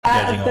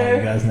out there.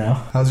 You guys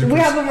now. We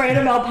have a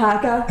random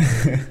alpaca.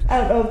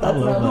 I don't know if that's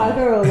an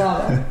alpaca or a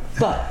llama.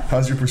 But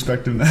how's your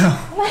perspective now?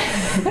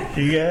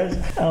 You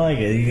guys, I like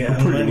it. You guys,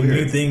 I'm learning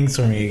new things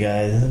from you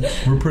guys.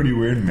 We're pretty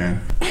weird,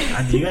 man.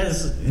 You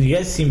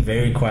guys seem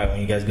very quiet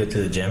when you guys go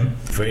to the gym.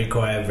 Very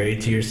quiet, very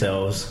to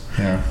yourselves.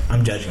 Yeah.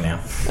 I'm judging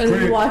now. And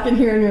then you walk in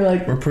here and you're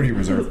like, we're pretty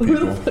reserved people.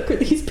 Who the fuck are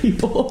these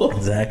people?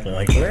 Exactly.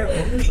 Like,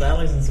 where's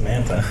Alex and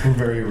Samantha? We're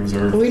very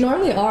reserved. We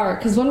normally are,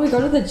 because when we go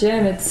to the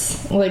gym,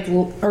 it's like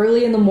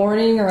early in the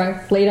morning or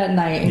like late at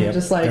night, and you're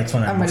just like,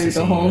 I'm ready to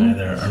go home.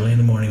 Either early in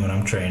the morning when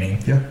I'm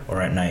training,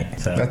 or at night.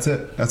 So that's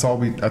it. That's all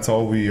we. That's the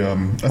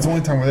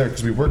only time we're there,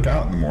 because we work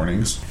out in the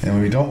mornings, and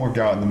when we don't work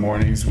out in the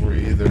mornings, we're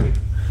either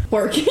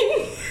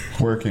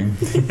working.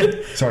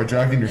 Sorry,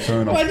 dragging your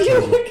phone off. Why do you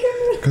look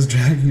at me? Because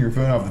dragging your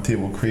phone off the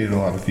table created a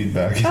lot of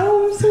feedback.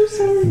 Oh, I'm so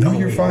sorry. No,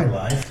 you're fine.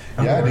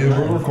 Yeah, dude,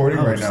 we're recording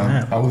right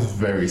snap. now. I was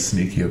very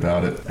sneaky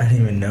about it. I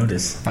didn't even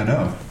notice. I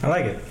know. I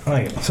like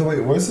it. So wait,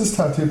 what's this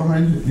tattoo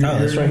behind you?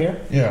 This right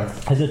here? Yeah.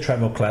 It's a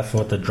treble clef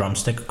with a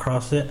drumstick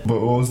across it.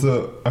 But what was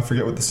I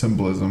forget what the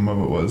symbolism of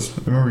it was.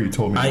 I remember you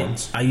told me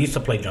once. I used to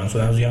play drums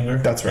when I was younger.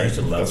 That's right. I used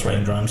to love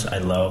playing drums. I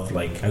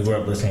grew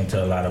up listening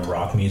to a lot of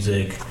rock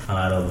music, a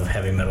lot of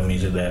heavy metal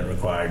music that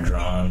required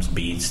drums,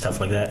 beats,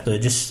 stuff like that. So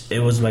it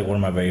was like one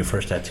of my very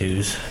first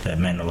tattoos that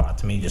meant a lot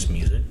to me, just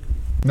music.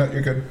 No,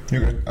 you're good.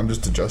 I'm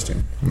just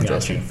adjusting.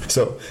 Adjusting.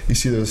 So, you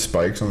see those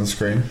spikes on the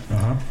screen?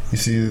 Uh-huh. You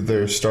see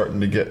they're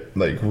starting to get,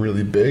 like,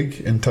 really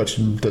big and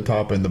touching the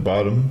top and the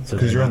bottom.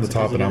 Because you're on the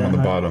top and I'm on the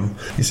bottom.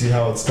 You see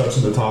how it's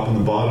touching the top and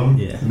the bottom?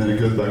 Yeah. And then it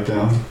goes back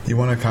down? You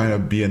want to kind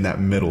of be in that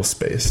middle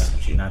space.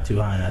 Not too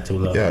high, not too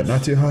low. Yeah,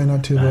 not too high,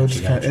 not too low.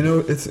 Just kind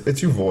of,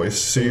 it's your voice.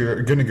 So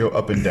you're going to go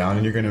up and down,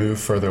 and you're going to move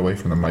further away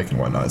from the mic and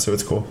whatnot. So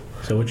it's cool.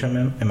 So which am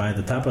I at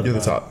the top or the bottom? You're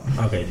the top.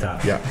 Okay,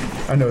 top. Yeah.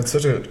 I know, it's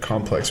such a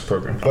complex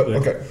program. But,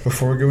 okay,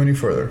 before we go any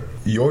further,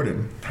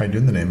 Yordan, how you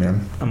doing today,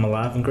 man? I'm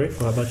alive and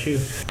grateful. How about you?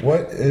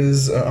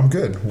 I'm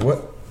good.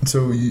 What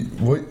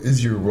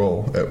is your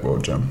role at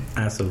World Gym?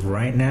 As of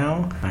right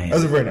now,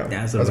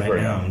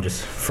 I'm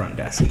just front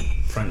desk.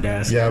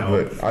 Yeah,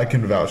 but I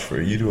can vouch for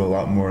you. You do a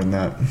lot more than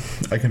that.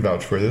 I can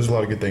vouch for you. There's a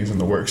lot of good things in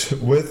the works.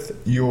 With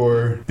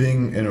your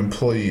being an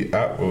employee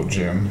at World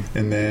Gym,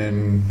 and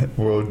then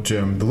World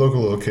Gym, the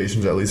local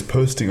locations at least,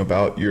 posting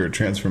about your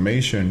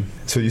transformation.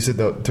 So you said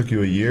that took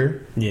you a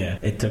year? Yeah,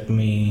 it took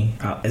me,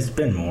 it's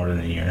been more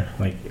than a year.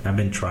 Like, I've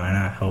been trying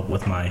to help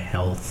with my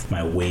health,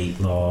 my weight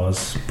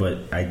loss, but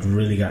I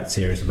really got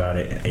serious about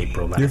it in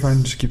April You're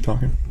fine, just keep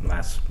talking.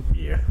 Last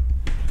year.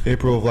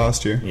 April of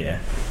last year? Yeah.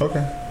 Okay,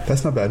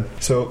 that's not bad.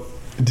 So,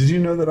 did you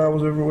know that I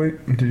was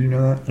overweight? Did you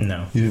know that?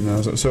 No. You didn't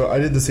know? So I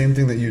did the same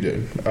thing that you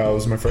did. I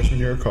was my freshman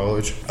year of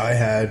college. I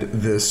had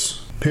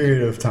this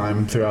period of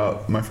time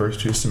throughout my first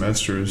 2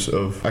 semesters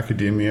of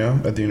academia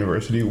at the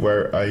university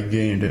where I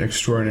gained an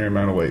extraordinary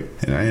amount of weight.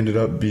 And I ended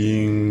up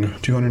being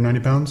 290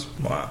 pounds.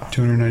 Wow.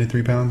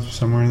 293 pounds,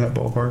 somewhere in that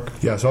ballpark.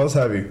 Yeah, so I was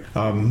heavy.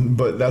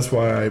 But that's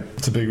why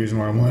it's a big reason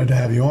why I wanted to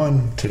have you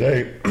on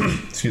today,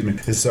 excuse me,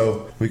 is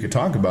so we could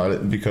talk about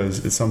it,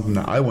 because it's something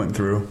that I went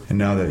through. And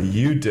now that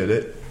you did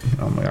it,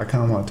 I'm like, I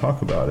kind of want to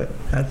talk about it.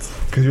 That's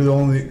because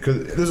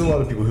there's a lot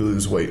of people who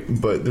lose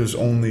weight, but there's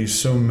only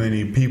so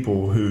many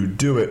people who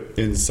do it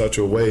in such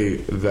a way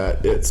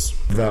that it's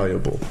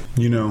valuable.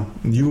 You know,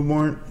 you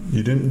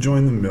didn't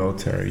join the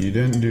military, you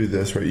didn't do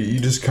this, right?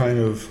 You just kind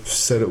of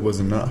said it was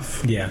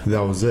enough. Yeah.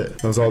 That was it.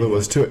 That was all there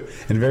was to it.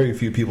 And very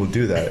few people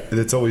do that.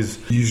 It's always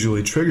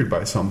usually triggered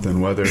by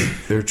something, whether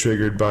they're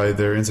triggered by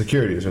their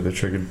insecurities, or they're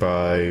triggered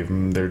by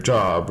their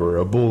job, or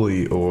a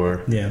bully,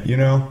 or, you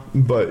know,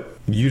 but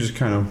you just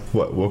kind of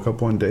woke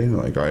up one day and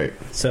like, all right.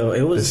 So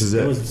it was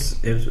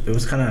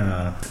kind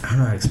of, I don't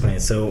know how to explain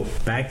it. So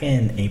back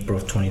in April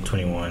of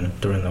 2021,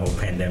 during the whole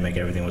pandemic,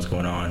 everything was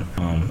going on.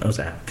 It was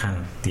at kind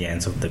of the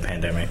ends of the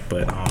pandemic,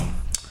 but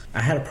I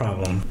had a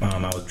problem.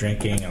 I was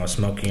drinking, I was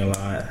smoking a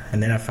lot,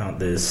 and then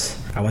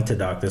I went to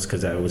doctors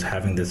because I was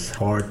having this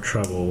hard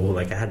trouble.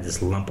 Like, I had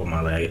this lump on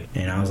my leg,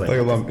 and I was like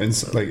a lump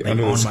like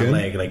under the skin? My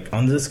leg, like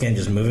under the skin,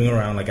 just moving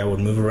around. Like, I would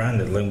move around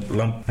the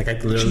lump, like I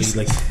could literally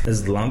like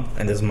this lump,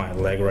 and this is my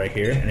leg right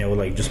here, and it would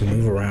like just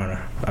move around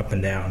up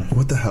and down.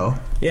 What the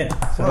hell? Yeah.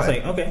 So I was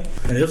like, okay.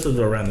 And this was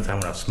around the time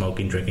when I was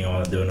smoking, drinking,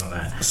 doing all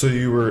that. So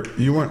you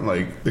weren't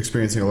like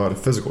experiencing a lot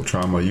of physical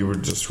trauma. You were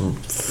just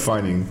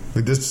finding,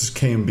 like, this just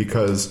came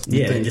because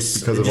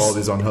of all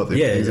these unhealthy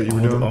things that you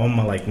were doing. All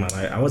my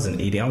I wasn't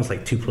eating. I was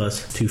like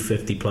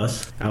 250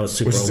 plus. I was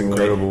super overweight. Which is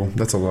incredible.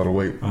 That's a lot of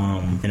weight.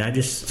 And I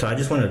just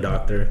went to a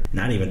doctor,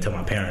 not even to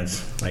my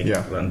parents,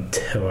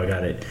 until I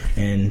got it.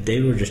 And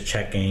they were just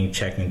checking.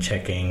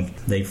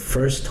 They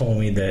first told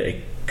me that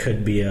it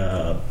could be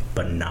a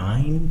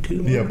benign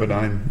tumor. Yeah,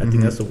 benign. I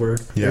think that's the word.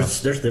 Yeah.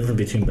 There's a difference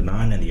between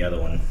benign and the other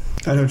one.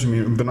 I know what you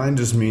mean. Benign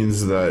just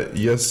means that,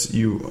 yes,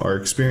 you are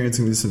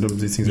experiencing these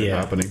symptoms, these things are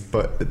happening,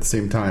 but at the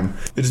same time,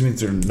 it just means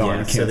they're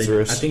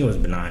non-cancerous. I think it was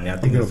benign. I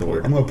think that's the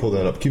word. I'm going to pull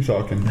that up. Keep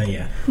talking.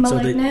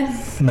 Malignant? I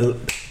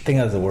think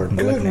that's the word.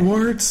 Good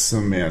word,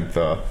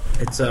 Samantha.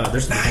 It's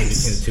there's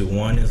difference between the two.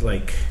 One is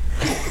like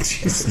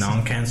It's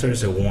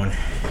non-cancerous. So one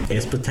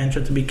is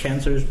potential to be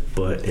cancerous,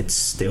 but it's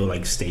still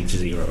like stage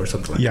 0 or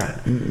something like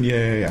that.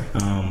 Yeah.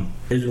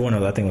 It's one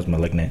of, I think it was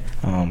malignant.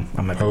 I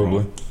might be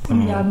Probably.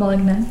 wrong.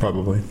 Malignant.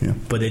 Probably, yeah.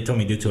 But they told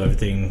me due to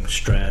everything,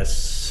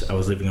 stress, I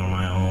was living on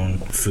my own,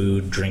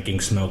 food, drinking,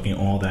 smoking,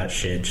 all that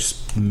shit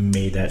just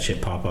made that shit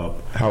pop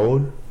up. How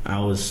old? I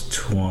was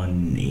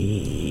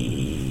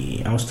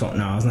 20. I was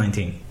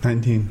 19.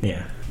 19.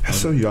 Yeah. That's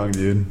so young,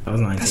 dude. I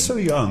was 19. That's so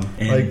young.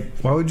 And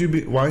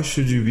why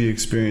should you be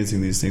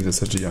experiencing these things at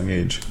such a young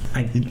age?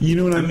 You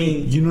know what I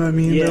mean? You know what I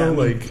mean? Yeah,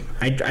 though?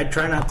 I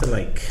try not to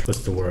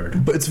what's the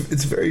word? But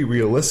it's very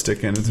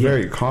realistic and it's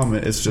very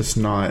common. It's just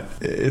not.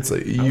 It's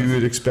like you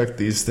would expect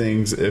these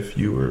things if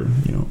you were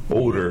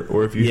older,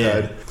 or if you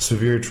had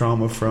severe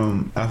trauma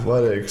from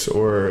athletics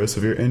or a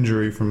severe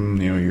injury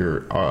from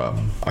your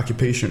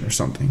occupation or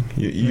something.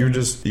 You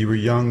were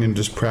young and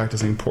just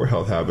practicing poor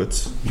health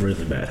habits,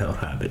 really bad health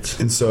habits,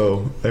 and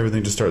so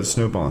everything just started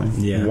snowballing.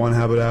 Yeah, one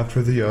habit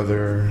after the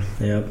other.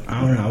 Yep.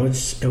 I don't know.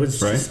 It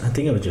was right? I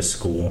think it was just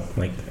school.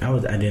 I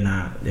did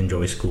not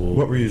enjoy school.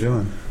 What were you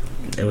doing?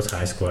 It was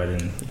high school. I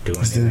didn't do anything.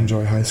 I didn't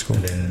enjoy high school.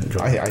 I didn't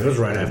enjoy it was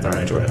right after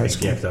high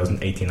school. Yeah, because I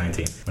was 18,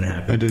 19 when it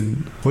happened. I didn't.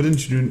 What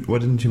didn't you do?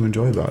 What didn't you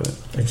enjoy about it?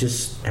 It's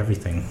just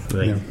everything.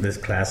 These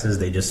classes,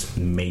 they just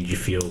made you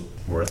feel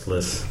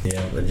worthless.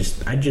 Yeah,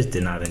 I just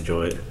did not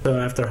enjoy it. So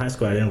after high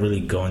school, I didn't really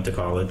go into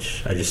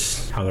college. I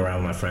just hung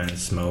around with my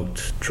friends,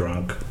 smoked,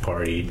 drunk,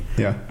 partied.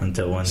 Yeah.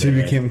 Until one day. So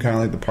you became kind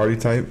of like the party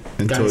type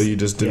until you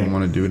just didn't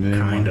want to do it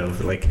anymore. Kind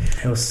of.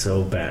 It was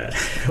so bad.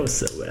 It was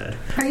so bad.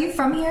 Are you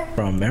from here?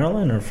 From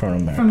Maryland or from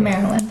America? From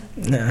Maryland.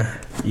 Nah.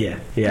 Yeah.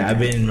 Okay. I've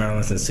been in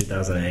Maryland since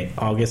 2008.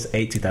 August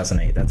 8,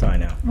 2008. That's all I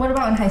know. What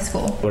about in high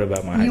school? What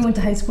about my high school? You went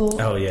to high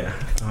school? Oh, yeah.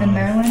 In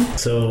Maryland?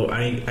 So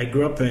I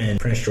grew up in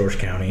Prince George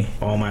County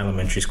all my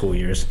elementary school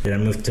years. Then I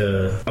moved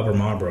to Upper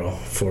Marlboro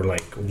for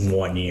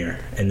 1 year.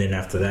 And then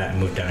after that, I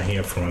moved down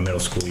here for my middle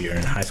school year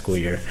and high school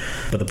year.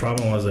 But the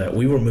problem was that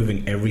we were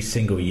moving every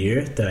single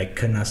year that I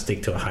could not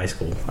stick to a high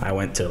school. I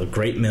went to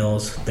Great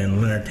Mills,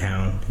 then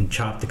Leonardtown, and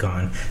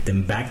Chopticon,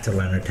 then back to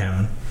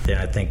Leonardtown. Then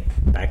I think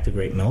back to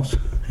Great Mills.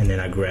 And then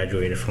I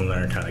graduated from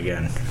Leonardtown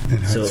again. In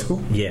high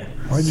school? Yeah.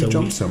 Why'd you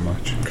jump so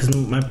much? Because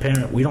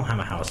we don't have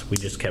a house. We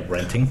just kept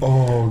renting.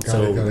 Oh,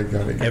 got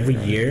it. Every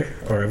year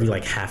or every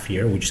half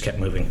year, we just kept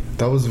moving.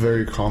 That was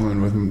very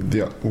common with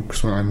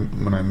because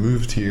when I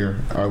moved here,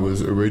 I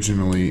was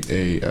originally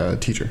a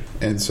teacher,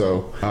 and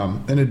so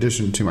in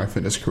addition to my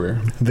fitness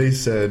career, they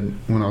said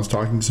when I was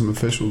talking to some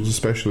officials,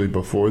 especially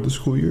before the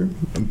school year,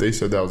 they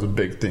said that was a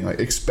big thing.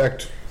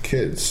 Expect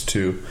kids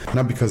to,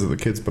 not because of the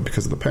kids, but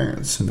because of the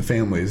parents and the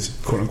families,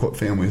 quote unquote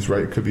families,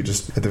 right? It could be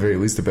just at the very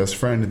least a best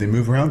friend, and they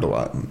move around a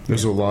lot.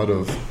 There's a lot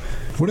of,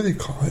 what do they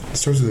call it? It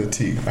starts with a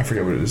T. I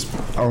forget what it is.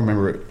 I'll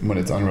remember it when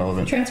it's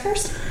irrelevant.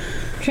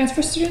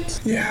 Transfer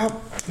students? Yeah,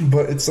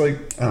 but it's I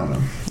don't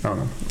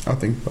know. I'll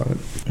think about it.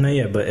 No,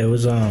 yeah, but it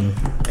was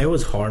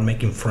hard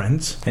making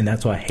friends, and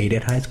that's why I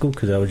hated high school,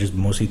 because I was just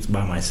mostly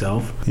by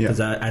myself. Yeah.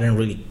 Because I didn't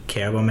really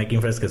care about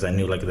making friends, because I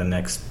knew the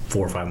next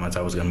 4 or 5 months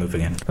I was gonna move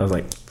again. I was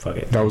like, fuck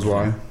it. That was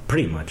why.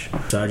 Pretty much.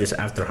 So I just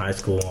after high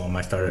school,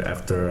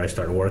 after I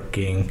started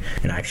working,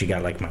 and I actually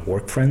got my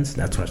work friends.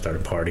 That's when I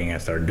started partying. I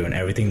started doing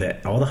everything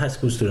that all the high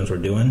school students were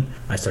doing.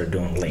 I started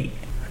doing late.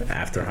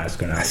 After high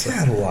school. I see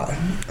that a lot.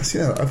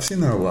 I've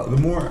seen that a lot. The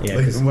more,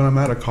 when I'm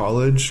out of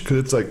college,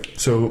 because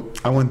it's so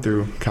I went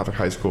through Catholic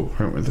high school.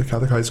 Went to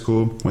Catholic high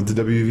school, went to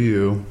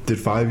WVU, did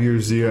 5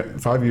 years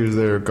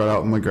there, got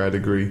out with my grad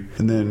degree,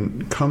 and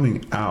then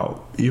coming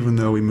out, even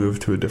though we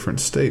moved to a different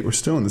state, we're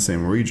still in the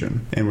same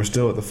region, and we're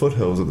still at the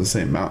foothills of the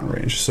same mountain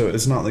range. So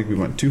it's not like we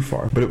went too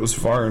far, but it was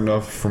far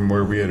enough from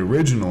where we had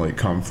originally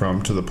come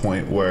from to the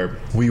point where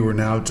we were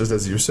now, just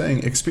as you're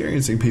saying,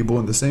 experiencing people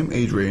in the same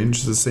age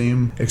range, the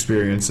same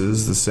experiences,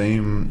 the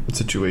same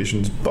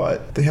situations,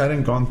 but they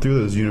hadn't gone through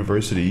those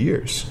university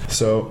years.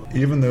 So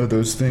even though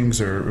those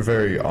things are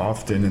very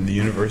often in the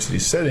university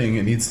setting,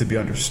 it needs to be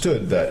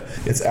understood that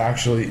it's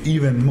actually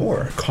even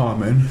more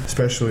common,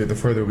 especially the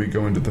further we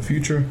go into the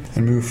future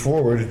and move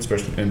forward,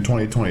 especially in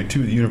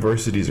 2022, the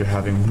universities are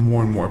having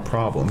more and more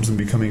problems and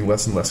becoming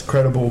less and less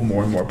credible,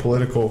 more and more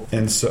political,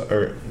 and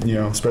so,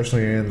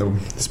 especially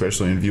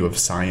in view of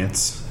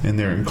science and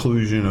their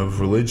inclusion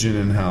of religion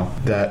and how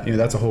that,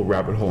 that's a whole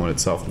rabbit hole in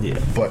itself. Yeah.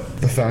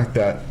 But the fact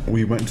that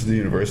we went to the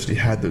university,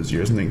 had those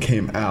years, and then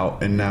came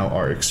out and now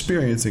are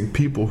experiencing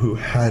people who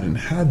hadn't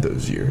had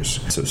those years.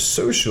 So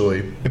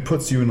socially, it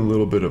puts you in a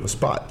little bit of a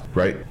spot,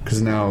 right?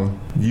 Because now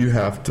you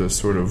have to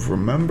sort of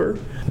remember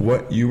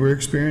what you were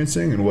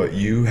experiencing and what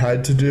you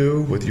had to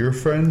do with your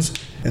friends,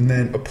 and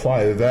then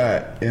apply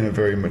that in a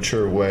very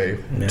mature way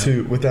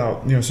to,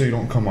 without, so you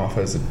don't come off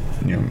as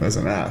as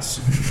an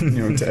ass,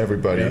 to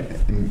everybody. Yeah.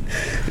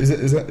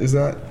 Is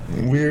that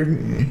weird?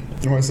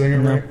 Am I saying it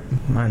right?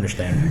 I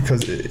understand.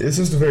 Because it's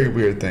just a very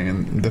weird thing,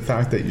 and the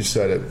fact that you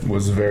said it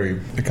was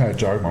it kind of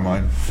jogged my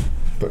mind.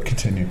 But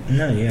continue.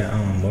 No, yeah.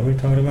 What were we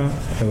talking about?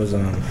 It was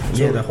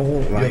the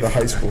whole life. The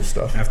high school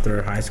stuff.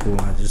 After high school,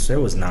 it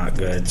was not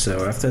good.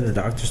 So after the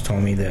doctors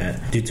told me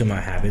that due to my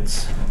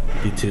habits,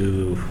 due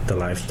to the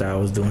lifestyle I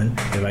was doing,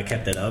 if I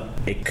kept it up,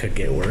 it could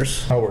get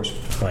worse. How worse?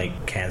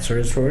 Like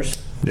cancerous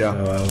worse. Yeah.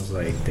 So I was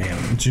like,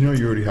 damn. Do you know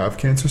you already have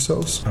cancer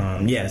cells?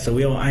 Yeah. So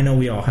I know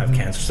we all have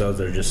cancer cells.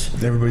 They're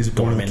just everybody's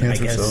born with dormant.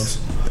 cancer cells.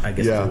 I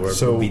guess the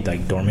word would be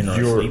like dormant or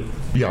asleep.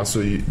 Yeah.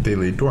 So they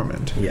lay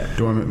dormant. Yeah.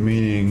 Dormant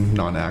meaning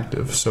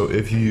non-active. So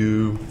if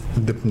you,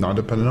 not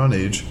dependent on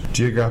age,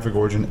 geographic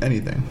origin,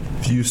 anything.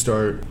 If you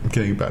start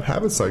getting bad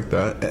habits like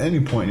that at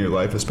any point in your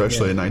life,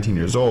 especially at 19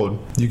 years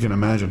old, you can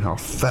imagine how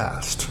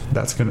fast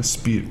that's going to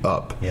speed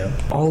up. Yeah.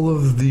 All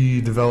of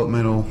the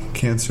developmental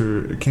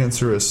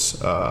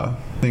cancerous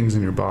things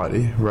in your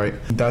body, right?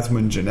 That's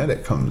when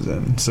genetic comes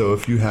in. So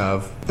if you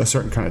have a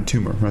certain kind of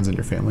tumor runs in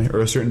your family,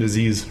 or a certain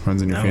disease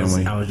runs in your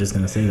family, I was just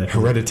gonna say that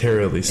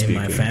hereditarily speaking,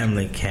 in my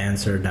family,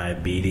 cancer,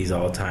 diabetes,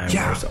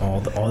 Alzheimer's,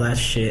 all that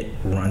shit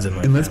runs in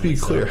my family. And let's be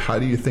clear, how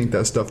do you think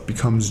that stuff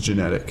becomes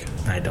genetic?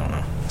 I don't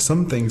know.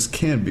 Some things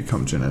can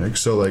become genetic.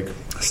 So like,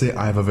 say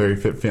I have a very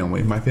fit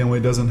family. My family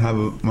does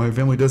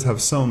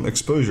have some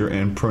exposure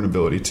and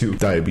prone-ability to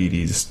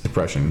diabetes,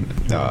 depression.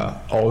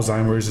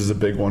 Alzheimer's is a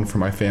big one for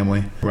my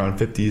family. Around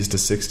 50s to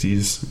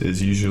 60s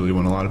is usually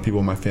when a lot of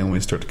people in my family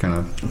start to kind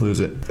of lose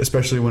it,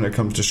 especially when it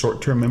comes to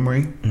short-term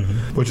memory,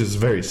 which is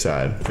very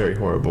sad, very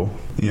horrible.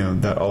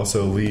 That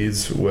also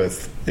leads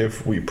with,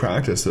 if we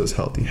practice those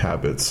healthy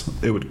habits,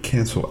 it would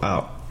cancel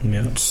out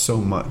so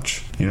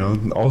much.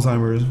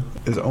 Alzheimer's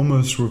is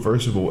almost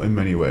reversible in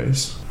many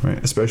ways,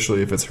 right?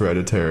 Especially if it's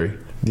hereditary.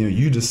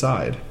 You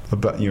decide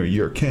about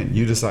your kin.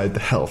 You decide the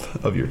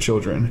health of your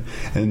children,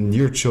 and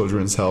your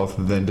children's health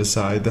then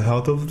decide the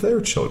health of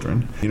their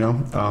children.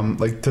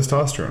 Like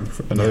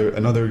testosterone.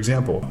 Another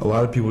example. A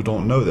lot of people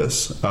don't know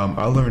this.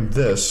 I learned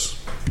this.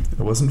 It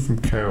wasn't from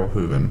Carol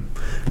Hooven.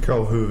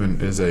 Carol Hooven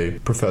is a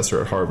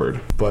professor at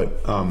Harvard,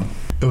 but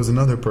it was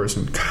another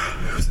person.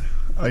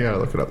 I gotta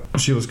look it up.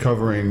 She was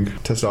covering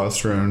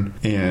testosterone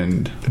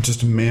and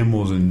just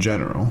mammals in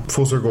general.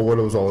 Full circle, what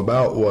it was all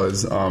about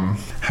was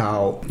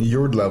how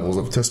your levels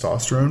of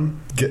testosterone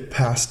get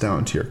passed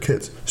down to your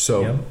kids.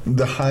 So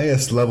the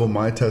highest level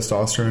my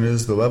testosterone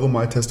is, the level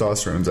my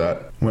testosterone's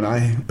at when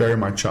I bury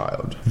my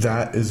child,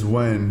 that is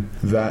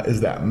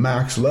that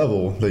max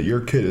level that your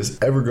kid is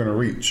ever gonna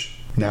reach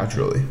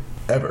naturally.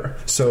 Ever.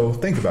 So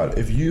think about it.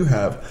 If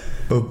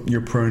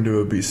you're prone to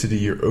obesity,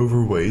 you're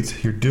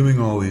overweight, you're doing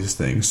all these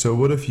things. So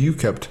what if you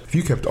kept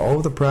all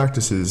of the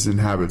practices and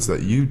habits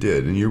that you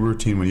did in your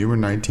routine when you were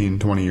 19,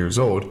 20 years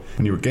old,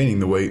 and you were gaining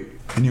the weight,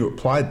 and you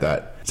applied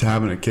that to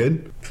having a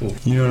kid? Cool.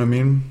 You know what I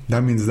mean?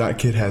 That means that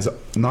kid has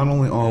not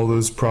only all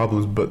those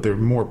problems, but they're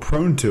more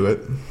prone to it,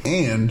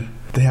 and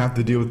they have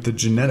to deal with the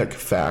genetic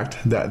fact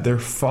that their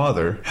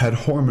father had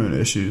hormone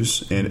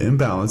issues and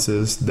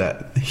imbalances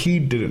that he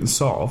didn't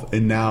solve,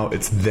 and now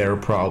it's their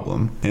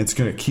problem, and it's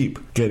going to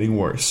keep getting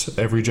worse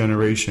every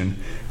generation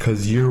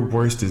because your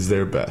worst is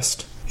their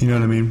best. You know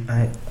what I mean?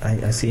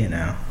 I see it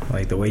now.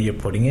 Like the way you're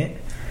putting it,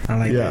 I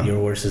like that your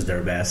worst is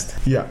their best.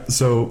 Yeah,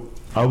 so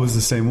I was the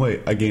same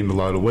way. I gained a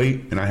lot of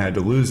weight and I had to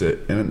lose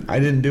it, and I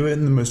didn't do it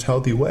in the most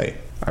healthy way.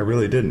 I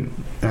really didn't.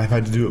 And I've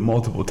had to do it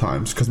multiple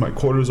times because my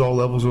cortisol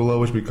levels were low,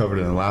 which we covered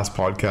in the last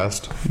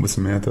podcast with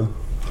Samantha.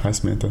 Hi,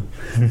 Samantha.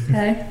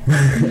 Hey.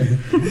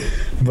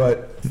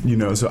 But,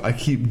 so I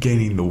keep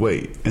gaining the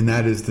weight. And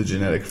that is the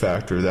genetic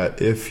factor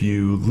that if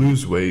you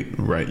lose weight,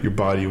 right, your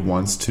body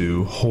wants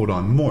to hold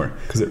on more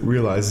because it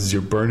realizes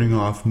you're burning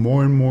off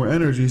more and more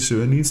energy,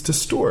 so it needs to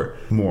store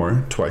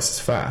more twice as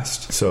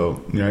fast.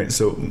 So, right,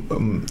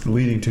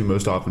 leading to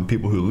most often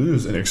people who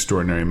lose an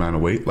extraordinary amount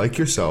of weight, like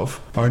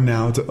yourself, are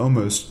now to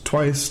almost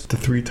twice to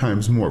 3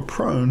 times more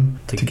prone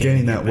to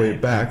gaining that weight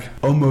back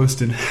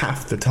almost in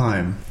half the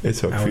time it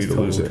took for you to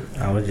lose it.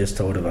 I was just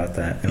told about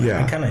that. And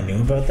I kind of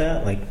knew about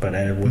that, but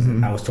I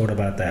was told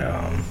about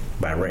that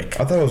by Rick.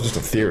 I thought it was just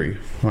a theory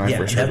when I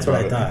first heard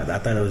about it. That's what I thought. I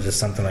thought it was just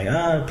something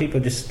like, people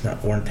just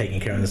weren't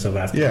taking care of themselves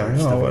after.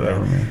 Yeah,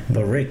 whatever.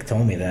 But Rick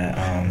told me that.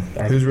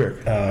 Who's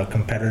Rick?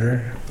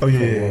 Competitor. Oh,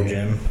 yeah, World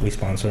Gym. We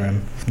sponsor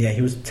him. Yeah,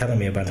 he was telling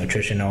me about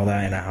nutrition and all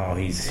that, and how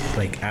he's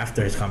like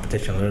after his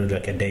competition, literally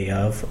like a day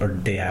of or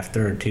day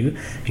after or 2,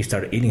 he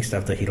started eating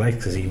stuff that he likes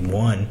because he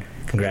won.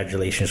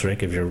 Congratulations,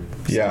 Rick, if you're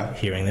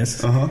hearing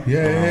this.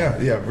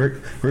 Yeah.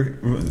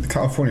 Rick,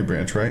 California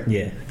branch, right?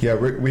 Yeah.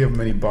 Rick, we have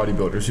many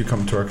bodybuilders who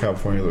come to our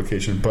California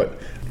location, but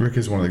Rick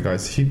is one of the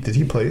guys. Did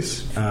he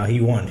place?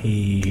 He won.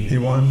 He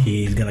won?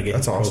 He's going to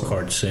get a pro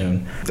card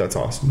soon. That's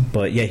awesome.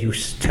 But yeah, he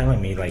was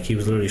telling me, like, he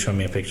was literally showing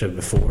me a picture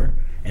before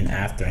and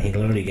after, he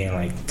literally gained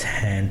like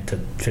 10 to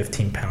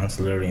 15 pounds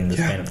literally in the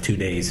span of 2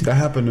 days. That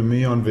happened to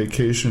me on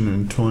vacation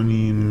in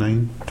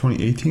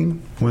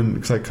 2018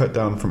 because I cut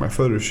down for my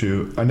photo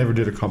shoot. I never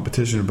did a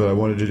competition, but I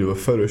wanted to do a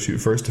photo shoot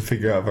first to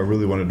figure out if I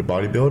really wanted to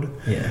bodybuild.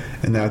 Yeah.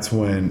 And that's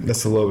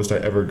the lowest I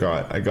ever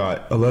got. I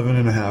got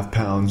 11.5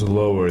 pounds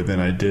lower than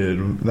I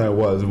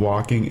was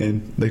walking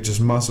in, like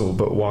just muscle,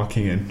 but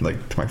walking in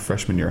like to my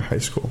freshman year of high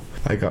school.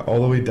 I got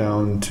all the way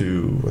down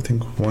to, I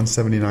think,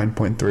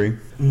 179.3.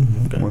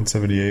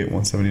 178,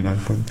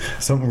 179,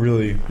 something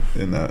really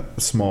in that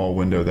small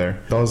window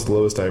there. That was the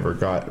lowest I ever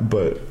got.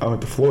 But I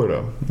went to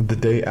Florida the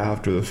day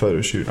after the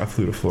photo shoot. I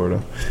flew to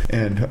Florida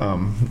and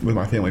with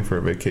my family for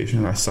a vacation,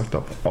 and I sucked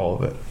up all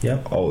of it.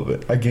 Yep. All of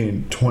it. I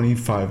gained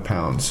 25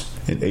 pounds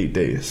in 8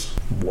 days.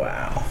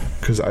 Wow.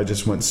 Because I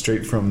just went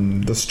straight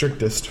from the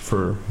strictest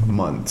for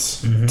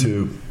months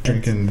to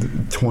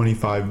drinking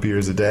 25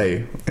 beers a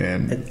day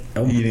and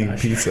eating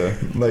pizza.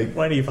 Like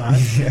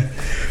 25.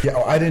 Yeah.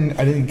 I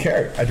didn't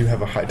care. I do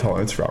have a high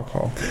tolerance for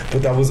alcohol,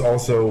 but that was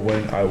also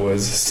when I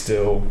was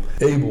still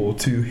able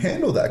to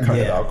handle that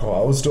kind of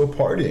alcohol. I was still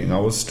partying.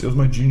 It was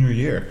my junior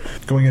year,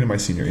 going into my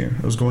senior year.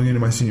 I was going into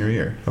my senior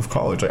year of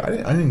college. Like,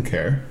 I didn't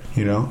care.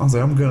 You know, I was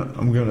like, I'm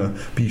gonna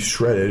be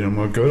shredded. I'm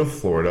gonna go to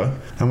Florida.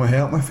 I'm gonna hang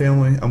out with my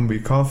family. I'm gonna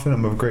be confident.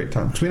 I'm gonna have a great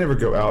time. Because we never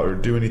go out or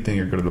do anything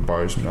or go to the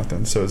bars or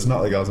nothing. So it's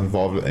not like I was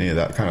involved with any of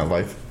that kind of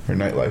life or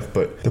nightlife.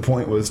 But the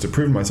point was to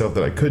prove to myself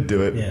that I could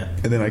do it. Yeah.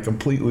 And then I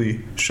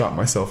completely shot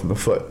myself in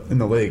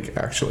the leg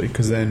actually,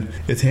 because then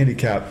it's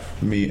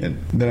handicapped me,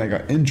 and then I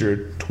got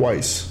injured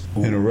twice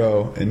in a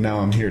row, and now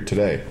I'm here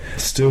today,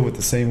 still with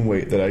the same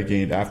weight that I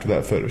gained after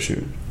that photo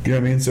shoot. You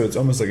know what I mean? So it's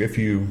almost like if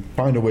you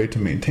find a way to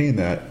maintain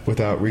that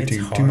without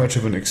reaching too much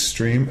of an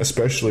extreme,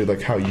 especially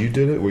like how you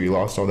did it, where you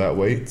lost all that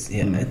weight.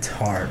 It's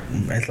hard.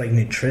 It's like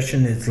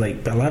nutrition. It's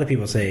like a lot of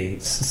people say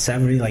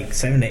 70 to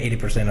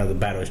 80% of the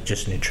battle is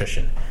just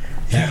nutrition.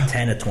 That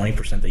 10 to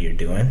 20% that you're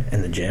doing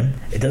in the gym,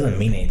 it doesn't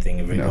mean anything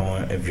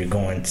if you're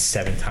going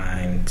 7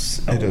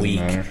 times a week.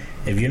 Matter.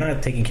 If you're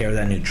not taking care of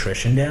that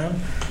nutrition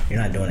down, you're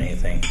not doing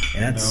anything.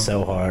 And that's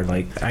so hard.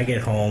 Like, I get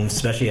home,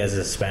 especially as a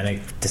Hispanic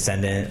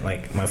descendant,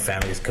 like, my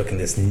family's cooking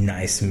this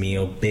nice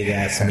meal,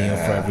 big-ass meal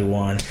for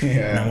everyone.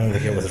 And I'm over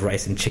here with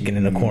rice and chicken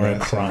in the corner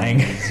crying.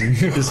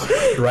 Just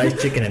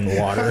rice, chicken, and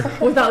water.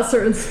 Without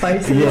certain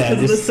spices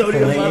because of the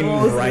sodium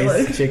levels.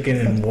 Rice, chicken,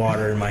 and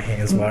water in my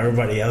hands while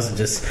everybody else is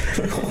just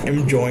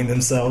enjoying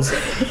themselves.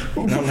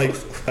 And I'm like,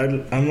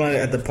 I'm not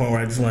at the point where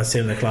I just want to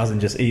sit in the closet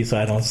and just eat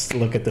so I don't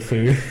look at the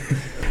food.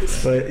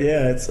 But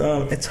yeah,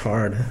 it's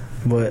hard.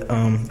 But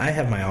I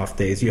have my off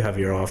days. You have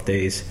your off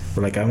days.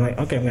 But like, I'm like,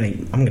 okay, I'm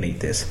gonna eat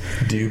this.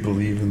 Do you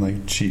believe in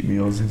like cheat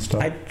meals and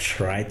stuff? I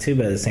try to,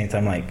 but at the same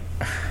time, like,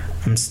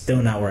 I'm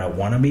still not where I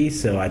want to be,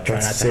 so I try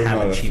not to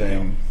have a cheat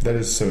meal. That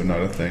is so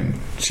not a thing.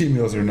 Cheat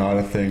meals are not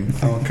a thing.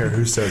 I don't care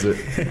who says it.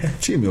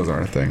 Cheat meals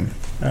aren't a thing.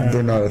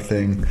 They're not a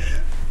thing.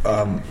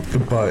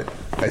 But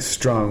I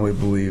strongly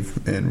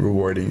believe in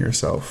rewarding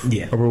yourself.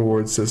 Yeah. A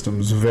reward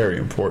system is very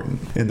important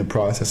in the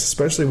process,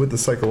 especially with the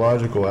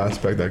psychological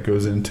aspect that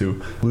goes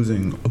into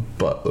losing a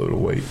buttload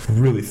of weight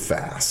really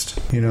fast.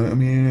 You know, I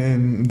mean,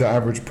 and the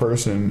average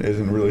person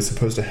isn't really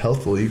supposed to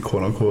healthily,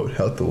 quote unquote,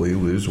 healthily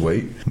lose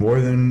weight more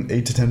than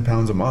 8 to 10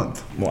 pounds a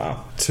month.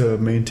 Wow. To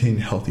maintain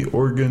healthy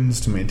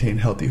organs, to maintain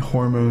healthy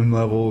hormone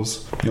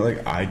levels. You know,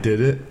 like, I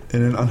did it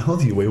in an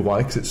unhealthy way. Why?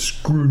 Because it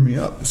screwed me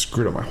up. It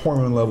screwed up my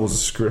hormone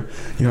levels. You know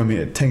what I mean?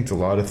 It tanked a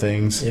lot of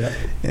things. Yeah.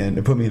 And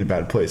it put me in a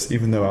bad place,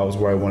 even though I was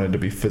where I wanted to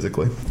be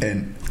physically.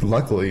 And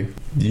luckily,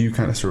 you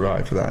kind of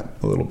survived that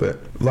a little bit.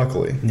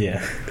 Luckily.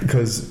 Yeah.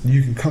 Because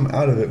you can come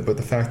out of it, but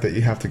the fact that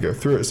you have to go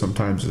through it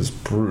sometimes is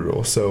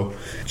brutal. So,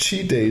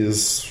 cheat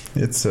days,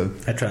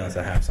 I try not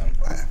to have some.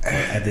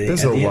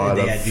 There's a lot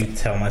of... I do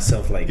tell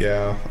myself, like...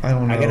 Yeah, I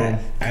don't know.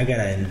 I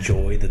gotta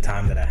enjoy the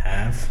time that I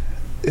have.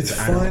 It's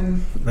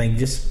fun.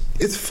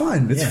 It's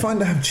fun. It's fun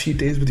to have cheat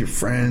days with your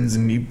friends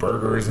and eat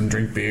burgers and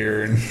drink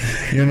beer and,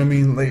 you know what I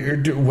mean? Like, or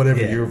do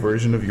whatever your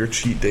version of your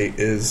cheat day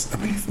is. I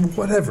mean,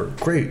 whatever.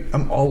 Great.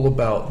 I'm all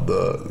about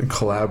the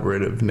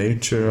collaborative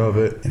nature of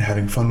it and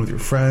having fun with your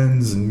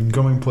friends and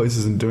going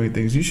places and doing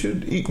things. You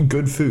should eat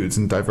good foods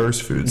and diverse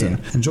foods and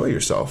enjoy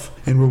yourself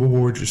and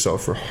reward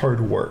yourself for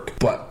hard work.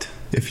 But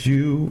if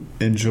you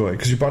enjoy,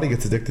 because your body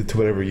gets addicted to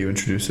whatever you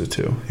introduce it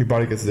to. Your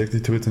body gets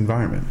addicted to its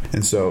environment.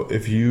 And so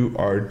if you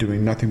are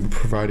doing nothing but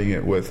providing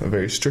it with a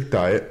very strict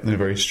diet and a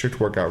very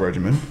strict workout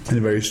regimen and a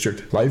very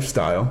strict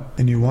lifestyle,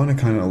 and you want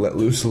to kind of let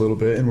loose a little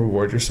bit and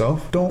reward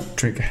yourself, don't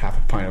drink a half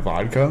a pint of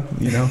vodka,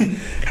 you know?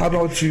 How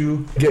about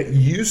you get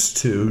used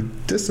to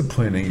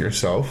disciplining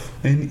yourself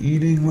and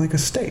eating like a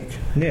steak?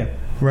 Yeah.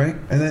 Right?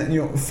 And then,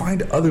 you know,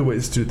 find other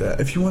ways to do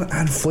that. If you want to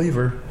add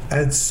flavor,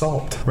 add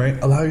salt,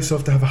 right? Allow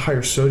yourself to have a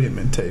higher sodium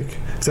intake.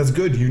 Because that's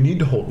good. You need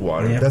to hold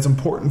water. Yeah. That's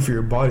important for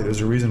your body. There's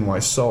a reason why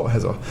salt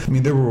has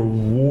there were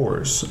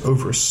wars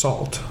over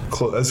salt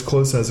as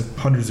close as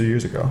hundreds of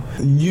years ago.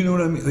 You know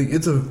what I mean?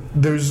 Like,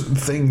 there's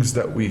things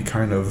that we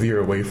kind of veer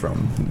away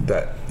from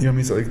that, you know what I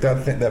mean? So like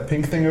that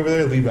pink thing over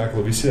there, lean back a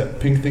little. You see that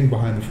pink thing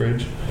behind the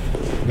fridge?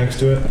 next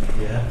to it?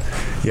 Yeah.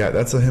 Yeah,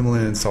 that's a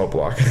Himalayan salt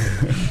block.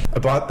 I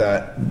bought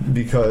that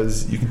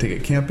because you can take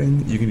it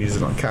camping, you can use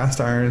it on cast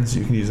irons,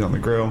 you can use it on the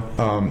grill, you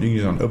can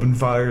use it on open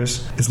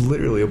fires. It's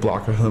literally a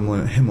block of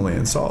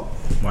Himalayan salt.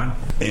 Wow.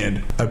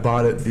 And I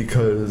bought it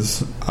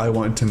because I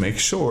wanted to make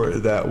sure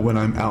that when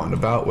I'm out and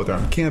about, whether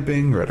I'm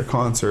camping or at a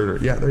concert, or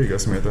yeah, there you go,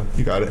 Samantha,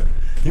 you got it.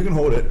 You can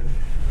hold it.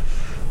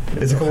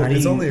 It's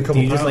only a couple pounds.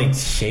 Do you just like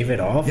shave it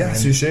off? Yeah,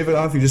 so you shave it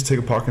off. You just take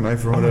a pocket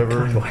knife or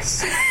whatever. Oh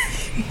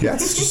yeah,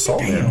 it's just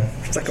salt, man.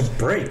 It's like a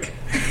break.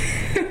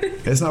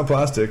 It's not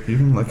plastic. You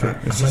can lick it.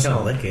 I'm not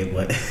gonna lick it,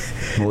 but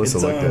Melissa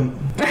licked it.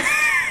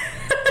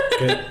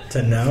 Good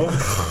to know.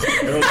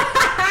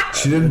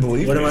 She didn't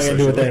believe what me. What am I gonna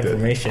do with that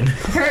information?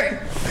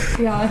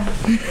 Yeah.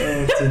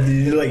 So do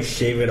you like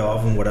shave it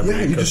off and whatever?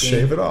 Yeah, you just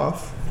shave it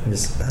off.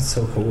 That's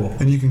so cool.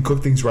 And you can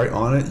cook things right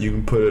on it. You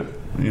can put it,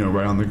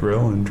 right on the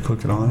grill and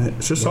cook it on it.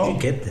 It's just Where'd salt.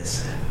 you get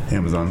this?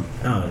 Amazon.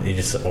 Oh, you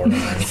just order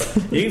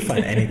it. You can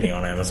find anything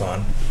on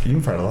Amazon. You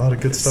can find a lot of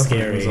good stuff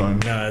scary. on Amazon.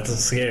 No, it's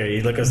scary.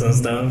 You look at some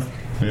stuff.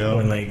 Yeah.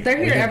 When, like,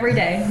 they're here every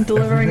day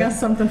delivering us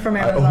something from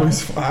Amazon.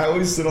 I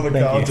always sit on the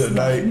couch at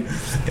night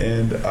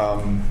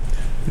and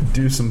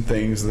do some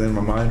things, and then my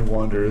mind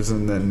wanders,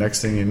 and then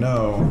next thing you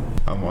know,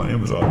 I'm on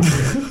Amazon.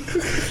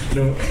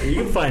 No, you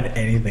can find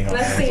anything on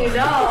Next Amazon. thing you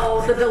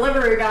know, the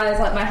delivery guy is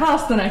at my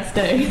house the next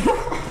day.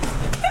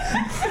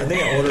 I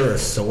think I ordered a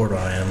sword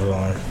on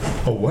Amazon.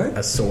 A what?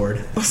 A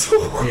sword. A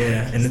sword?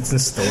 Yeah, and it's in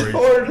storage.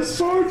 Ordered a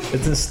sword?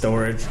 It's in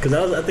storage because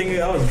I think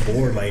I was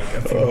bored like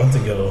a few months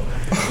ago.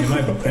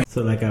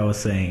 So like I was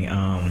saying,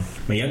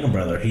 my younger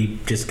brother, he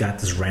just got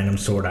this random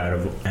sword out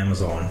of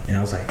Amazon, and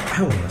I was like,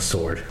 I want a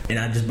sword, and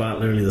I just bought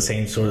literally the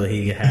same sword that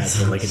he had,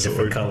 but like a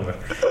different color.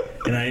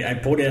 And I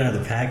pulled it out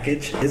of the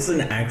package. It's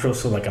an actual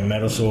sword, like a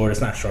metal sword.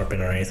 It's not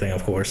sharpened or anything,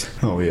 of course.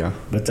 Oh yeah.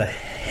 But it's a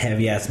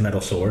heavy ass metal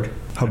sword.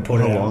 How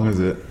long is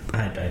it?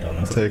 I don't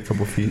know. Say a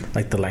couple feet.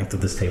 Like the length of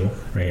this table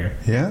right here.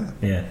 Yeah.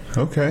 Yeah.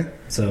 Okay.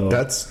 So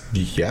that's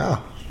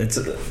It's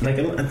like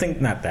I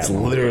think not that. It's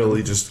long.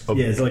 literally just a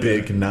it's like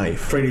big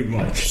knife. Pretty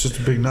much. It's just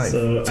a big knife.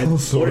 So I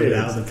pulled it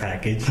out of the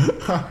package.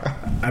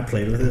 I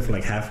played with it for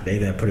like half a day,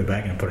 then I put it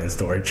back and put it in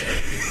storage.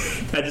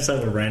 I just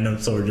have a random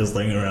sword just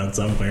laying around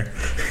somewhere.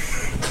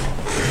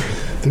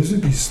 Those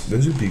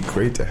would be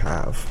great to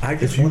have.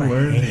 If you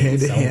learned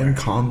hand-to-hand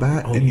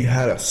combat and you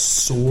had a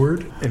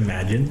sword.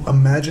 Imagine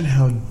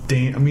how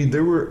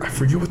there were, I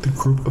forget what the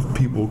group of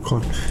people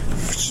called.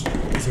 Let's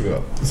look it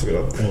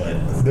up.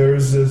 What? There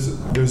was a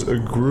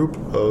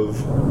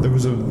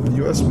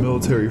U.S.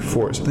 military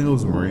force. I think it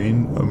was a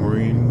Marine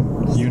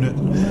unit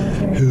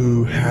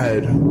who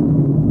had.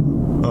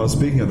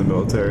 Speaking of the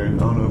military, I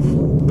don't know if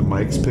the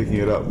mic's picking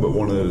it up, but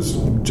one of those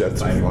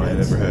jets was flying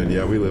overhead.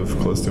 Yeah, we live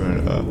close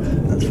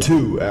to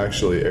two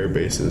actually air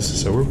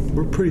bases, so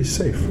we're pretty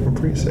safe.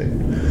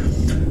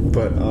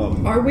 But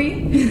are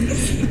we?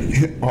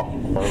 Are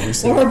we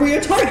safe? Or are we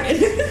a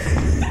target?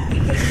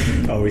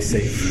 Are we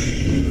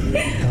safe?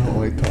 I don't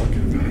like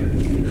talking about it.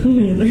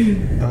 Me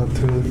either. I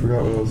totally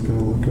forgot what I was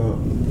gonna look up.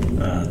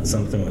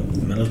 Something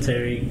with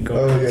military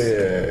goals. Oh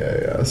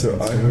yeah. So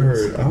I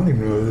heard. I don't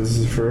even know if this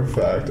is for a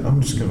fact.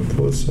 I'm just gonna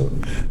pull this up.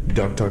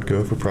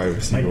 DuckDuckGo for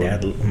privacy.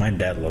 My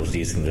dad loves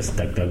using this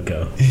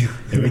DuckDuckGo.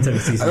 Every time he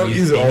sees me I don't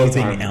use it all the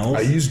time. else,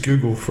 I use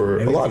Google for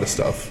a lot of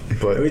stuff,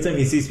 but every time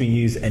he sees me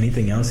use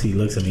anything else, he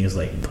looks at me and is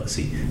like,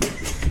 "Pussy."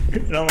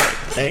 And I'm like,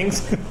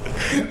 "Thanks."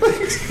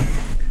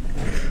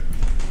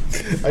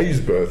 I use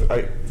both.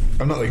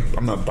 I'm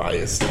not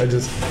biased. I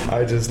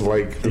just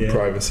like the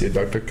privacy of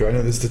DuckDuckGo. I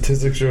know the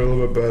statistics are a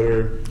little bit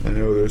better. I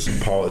know there's some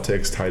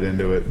politics tied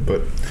into it,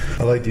 but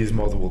I like to use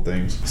multiple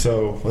things.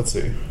 So let's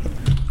see.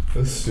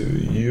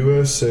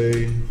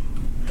 USA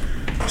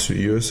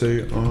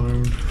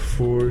Armed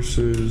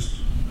Forces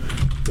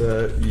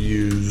that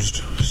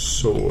used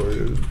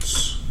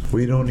swords.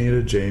 We don't need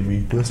a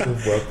Jamie. List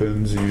of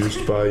weapons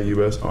used by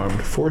U.S.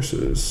 Armed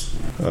Forces.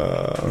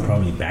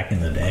 Probably back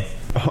in the day.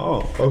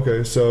 Oh,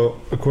 okay. So,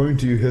 according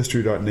to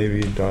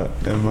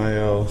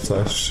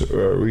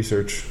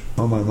history.navy.mil/research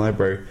online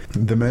library,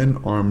 the men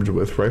armed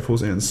with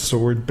rifles and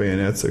sword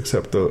bayonets,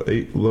 except the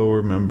 8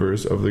 lower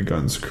members of the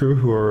gun's crew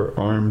who are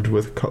armed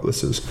with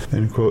cutlasses.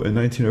 End quote. In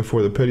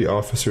 1904, the petty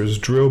officer's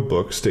drill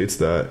book states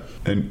that,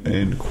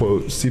 end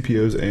quote,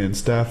 CPOs and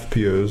staff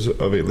POs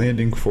of a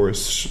landing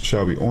force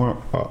shall be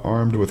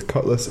armed with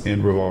cutlass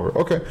and revolver.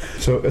 Okay.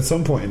 So, at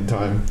some point in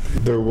time,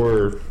 there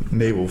were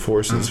naval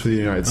forces for the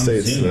United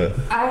States that.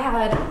 I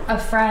had a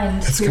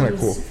friend whose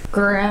cool.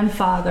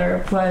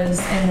 grandfather was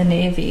in the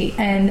Navy,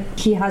 and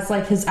he has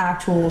like his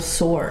actual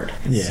sword.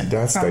 Yeah,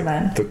 that's from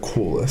then. The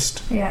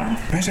coolest. Yeah.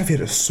 Imagine if you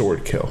had a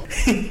sword kill.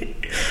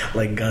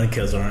 Like gun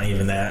kills aren't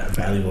even that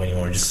valuable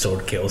anymore, just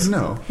sword kills.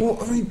 No. Well,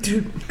 I mean,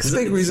 dude, it's a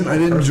big reason I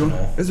didn't join.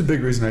 There's a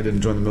big reason I didn't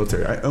join the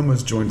military. I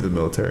almost joined the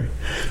military,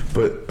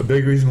 but a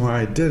big reason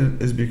why I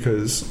didn't is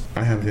because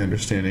I have the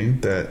understanding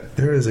that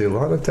there is a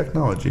lot of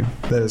technology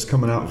that is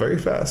coming out very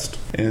fast,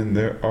 and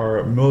there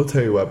are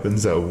military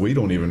weapons that we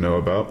don't even know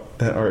about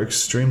that are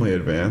extremely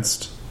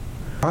advanced.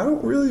 I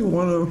don't really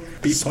want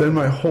to spend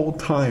my whole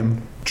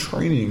time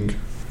training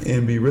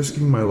and be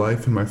risking my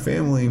life and my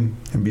family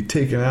and be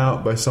taken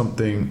out by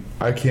something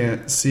I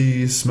can't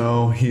see,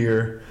 smell,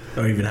 hear,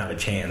 or even have a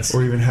chance,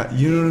 or even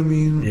you know what I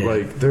mean? Yeah.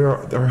 Like there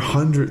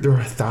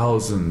are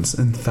thousands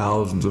and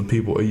thousands of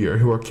people a year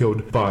who are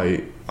killed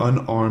by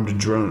unarmed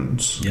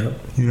drones. Yep.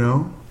 You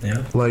know?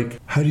 Yeah. Like,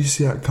 how do you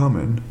see that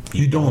coming?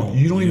 You don't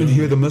even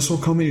hear the missile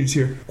coming. You just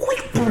hear.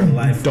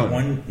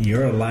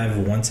 You're alive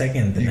 1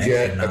 second. You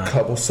get a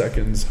couple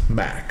seconds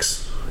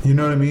max. You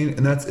know what I mean?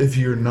 And that's if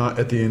you're not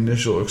at the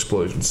initial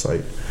explosion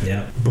site.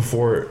 Yeah.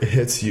 Before it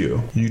hits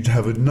you, you'd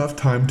have enough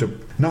time to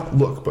not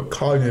look, but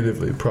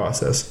cognitively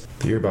process.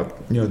 To hear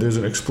about, there's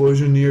an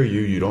explosion near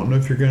you. You don't know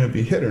if you're going to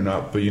be hit or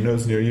not, but you know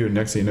it's near you. And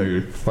next thing you know,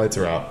 your lights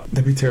are out.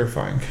 That'd be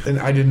terrifying. And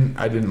I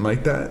didn't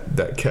like that.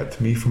 That kept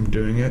me from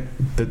doing it.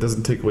 That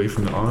doesn't take away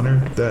from the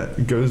honor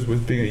that goes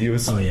with being a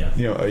U.S. A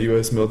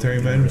U.S.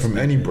 military man from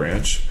any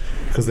branch.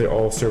 Because they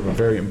all serve a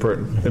very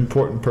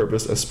important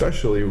purpose,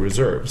 especially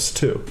reserves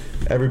too.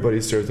 Everybody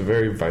serves a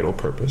very vital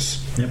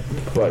purpose. Yep.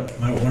 But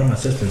one of my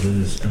sisters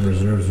is in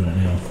reserves right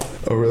now.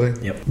 Oh really?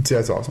 Yep. See,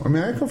 that's awesome. I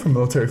mean, I come from a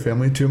military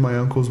family. Two of my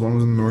uncles, one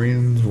was in the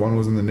Marines, one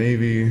was in the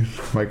Navy.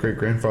 My great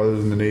grandfather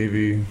was in the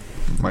Navy.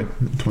 My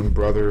twin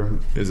brother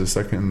is a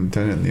second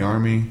lieutenant in the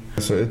Army.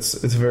 So it's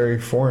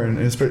very foreign.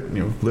 And it's,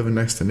 living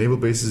next to naval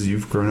bases,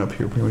 you've grown up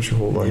here pretty much your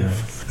whole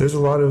life. Yeah. There's a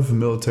lot of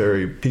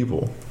military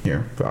people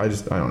here, but I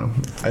don't know.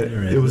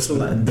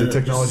 The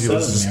technology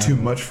was just too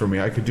much for me.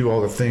 I could do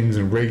all the things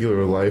in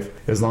regular life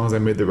as long as I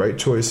made the right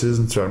choices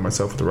and surrounded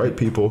myself with the right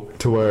people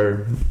to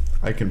where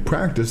I can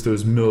practice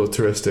those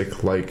militaristic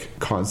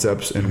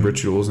concepts and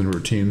rituals and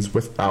routines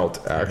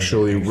without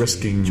actually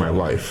risking my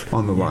life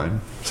on the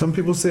line. Some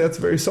people say that's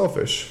very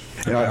selfish.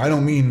 I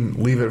don't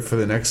mean leave it for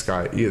the next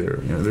guy either.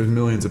 There's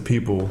millions of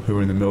people who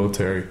are in the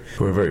military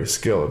who are very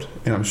skilled,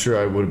 and I'm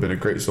sure I would have been a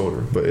great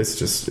soldier, but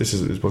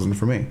it wasn't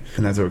for me,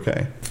 and that's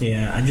okay.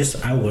 Yeah,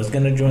 I was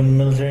gonna join the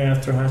military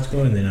after high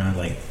school, and then I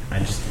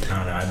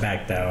don't know, I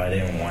backed out. I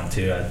didn't want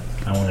to.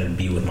 I wanted to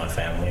be with my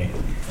family.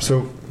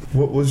 So,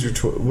 what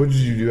did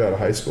you do out of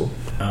high school?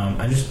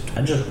 I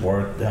just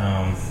worked.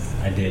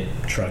 I did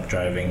truck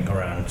driving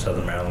around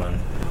Southern Maryland.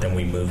 Then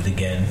we moved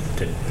again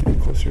to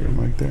closer to your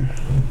mic there.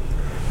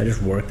 I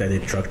just worked. I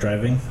did truck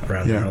driving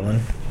around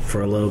Maryland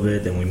for a little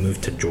bit. Then we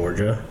moved to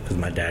Georgia because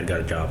my dad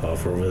got a job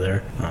offer over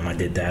there. I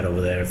did that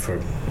over there for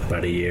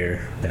about a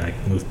year. Then I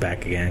moved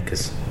back again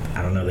because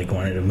I don't know, they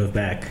wanted to move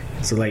back.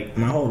 So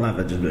my whole life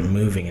I've just been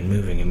moving and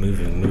moving and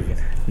moving and moving.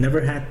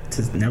 Never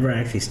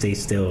actually stay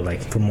still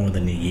for more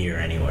than a year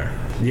anywhere.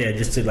 Yeah,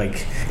 just to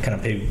kind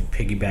of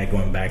piggyback,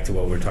 going back to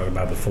what we were talking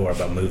about before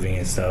about moving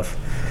and stuff.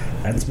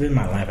 That's been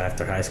my life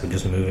after high school,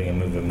 just moving and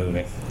moving and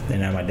moving.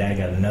 And now my dad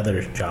got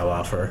another job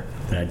offer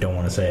that I don't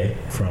want to say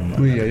from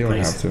another you don't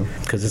place, have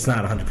to, because it's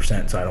not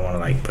 100%. So I don't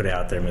want to put it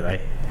out there and be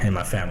like, hey,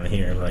 my family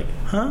here, and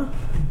huh?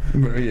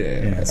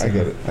 Yeah, so, I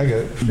get it.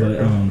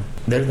 But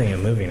they're thinking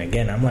of moving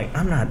again. I'm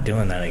I'm not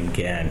doing that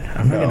again.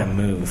 I'm not gonna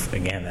move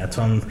again. That's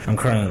why I'm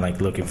currently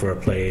looking for a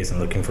place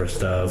and looking for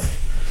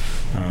stuff.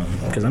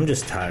 Because I'm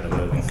just tired of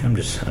moving. I'm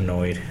just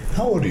annoyed.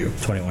 How old are you?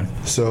 21.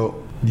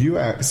 So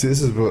this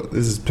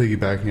is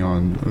piggybacking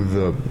on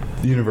the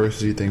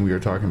university thing we were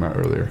talking about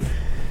earlier.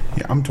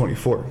 Yeah, I'm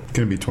 24,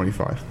 gonna be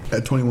 25.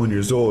 At 21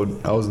 years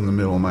old, I was in the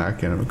middle of my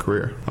academic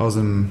career. I was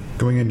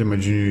going into my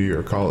junior year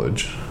of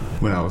college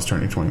when I was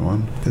turning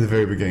 21. At the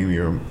very beginning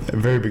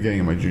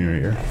of my junior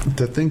year.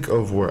 To think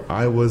of where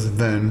I was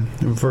then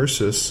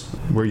versus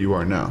where you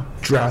are now,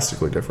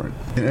 drastically different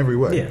in every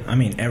way. Yeah, I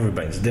mean,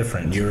 everybody's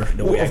different.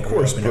 The way I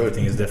grew up and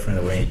everything is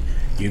different. The way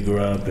you grew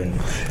up, and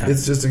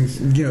it's just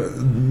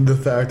the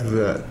fact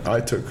that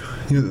I took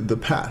the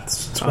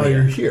paths. That's why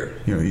you're here.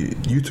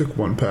 You took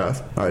one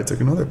path, I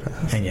took another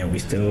path, and yet we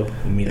still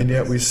meet. And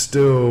yet we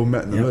still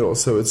met in the middle.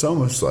 So it's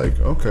almost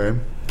okay.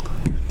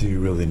 Do you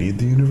really need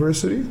the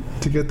university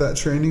to get that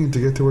training, to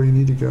get to where you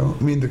need to go?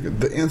 I mean,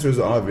 the answer is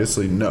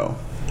obviously no.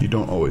 You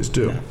don't always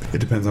do. No. It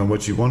depends on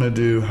what you want to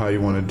do, how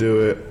you want to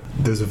do it.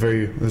 There's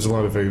a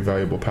lot of very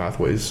valuable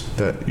pathways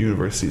that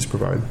universities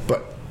provide.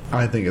 But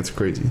I think it's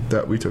crazy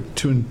that we took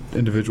two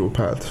individual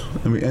paths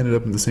and we ended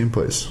up in the same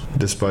place,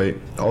 despite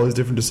all these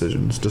different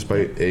decisions,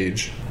 despite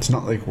age. It's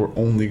not like we're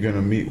only going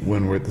to meet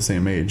when we're at the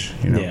same age,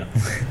 Yeah.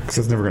 Because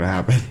that's never going to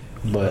happen.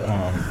 But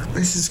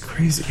this is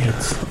crazy.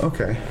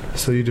 Okay,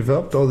 so you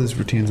developed all these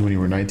routines when you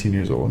were 19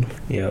 years old.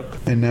 Yep.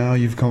 And now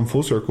you've come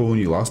full circle when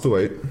you lost the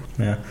weight.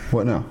 Yeah.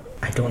 What now?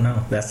 I don't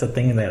know. That's the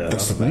thing that I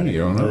love about it. You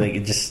don't know.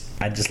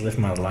 I just live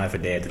my life a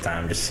day at a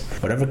time. Just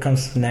whatever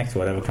comes next.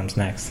 So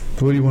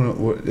what do you want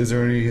to? What is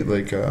there any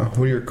what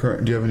are your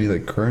current? Do you have any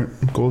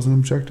current goals and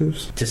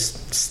objectives?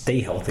 Just stay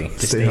healthy.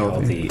 Stay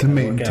healthy to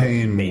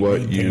maintain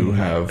what you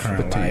have.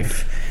 Current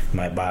life.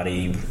 My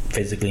body,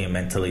 physically and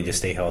mentally, just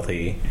stay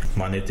healthy.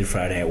 Monday through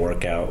Friday, I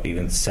work out.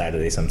 Even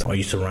Saturday, sometimes. Or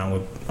you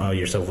surround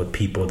yourself with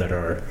people that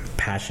are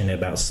passionate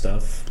about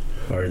stuff,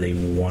 or they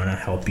want to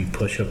help you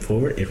push up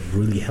forward. It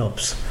really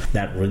helps.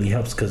 That really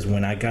helps, because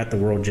when I got the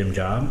World Gym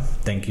job,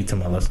 thank you to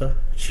Melissa.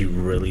 she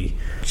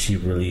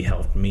really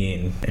helped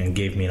me and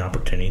gave me an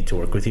opportunity to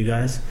work with you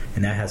guys,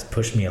 and that has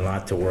pushed me a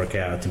lot to work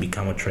out, to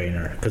become a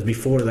trainer, because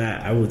before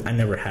that I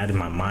never had in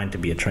my mind to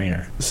be a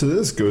trainer. So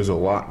this goes a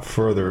lot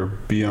further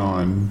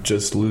beyond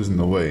just losing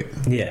the weight.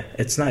 Yeah,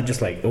 it's not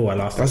just like, oh, I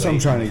lost the weight. That's what I'm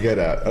trying to get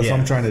at. That's what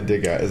I'm trying to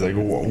dig at, is like,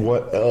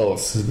 what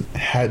else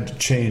had to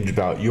change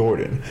about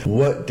Yordan?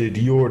 What did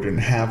Yordan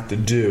have to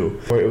do?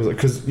 Or it was like,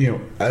 because, you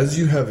know, as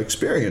you have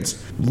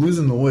experience,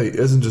 losing the weight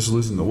isn't just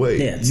losing the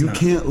weight. Yeah, you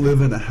can't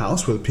live in a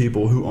house with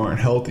people who aren't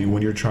healthy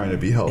when you're trying to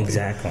be healthy.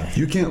 Exactly.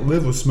 You can't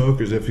live with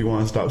smokers if you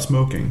want to stop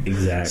smoking.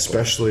 Exactly.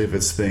 Especially if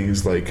it's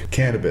things like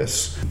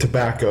cannabis,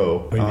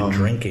 tobacco, or even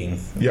drinking.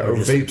 Yeah, or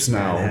vapes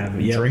now.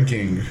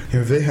 Drinking.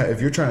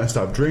 If you're trying to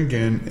stop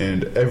drinking,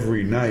 and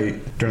every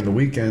night during the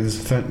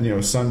weekends, you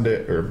know,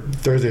 Sunday or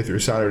Thursday through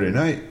Saturday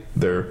night,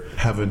 they're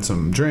having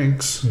some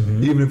drinks,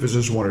 even if it's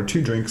just 1 or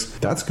 2 drinks,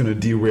 that's going to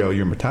derail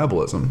your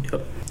metabolism.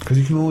 Because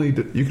you can only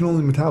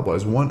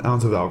metabolize 1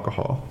 ounce of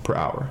alcohol per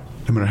hour.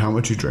 No matter how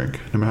much you drink,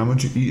 no matter how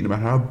much you eat, no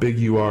matter how big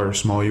you are or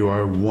small you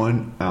are,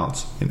 1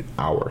 ounce an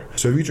hour.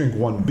 So if you drink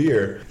 1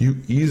 beer, you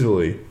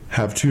easily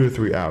have 2 or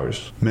 3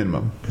 hours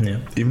minimum. Yeah.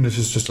 Even if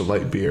it's just a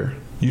light beer.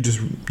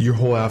 Your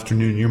whole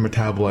afternoon, you're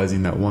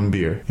metabolizing that 1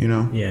 beer, you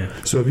know? Yeah.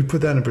 So if you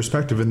put that in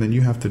perspective, and then you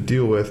have to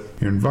deal with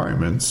your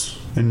environments,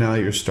 and now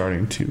you're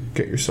starting to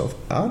get yourself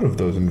out of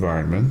those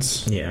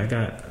environments. Yeah, I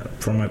got,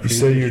 from my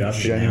previous job. You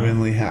said you're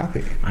genuinely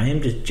happy. I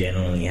am just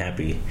genuinely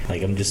happy.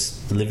 Like, I'm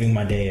just living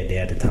my day a day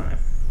at a time.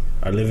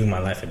 Or living my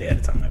life a day at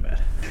a time, my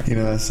bad. You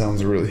know, that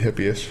sounds really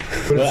hippie-ish.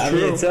 But well, I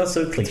mean, it's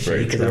also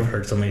cliche because I've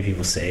heard so many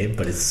people say it,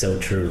 but it's so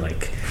true.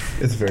 Like,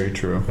 it's very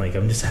true. Like,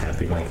 I'm just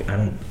happy. Like,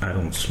 I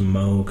don't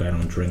smoke. I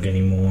don't drink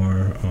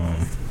anymore.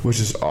 Which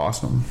is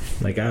awesome.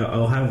 Like,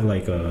 I'll have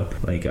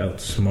I'll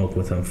smoke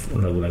with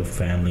like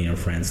family or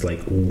friends like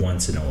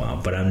once in a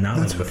while, but I'm not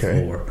like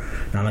before. Okay.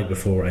 Not like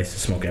before. I used to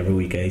smoke every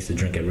weekend. I used to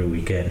drink every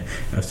weekend.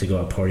 I used to go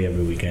out party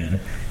every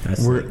weekend.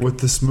 With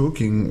the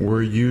smoking,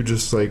 were you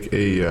just like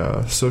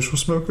a social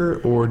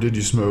smoker, or did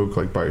you smoke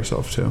like by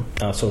yourself too?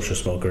 Social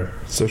smoker.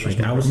 Social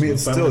smoker. I mean,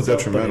 it's still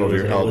detrimental to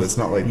your health. It's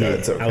not like that.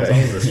 It's okay.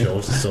 I was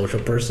always a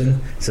social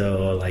person,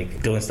 so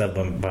like doing stuff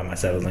by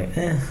myself was like,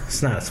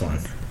 it's not as fun.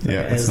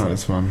 Yeah, it's not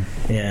as fun.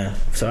 Yeah,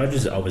 so I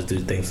just always do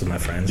things with my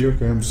friends. You're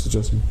okay, I'm just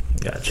adjusting.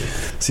 Gotcha.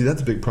 See,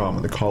 that's a big problem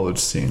in the college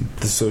scene.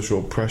 The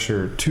social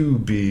pressure to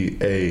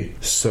be a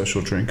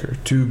social drinker,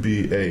 to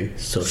be a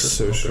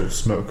social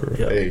smoker,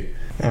 yep.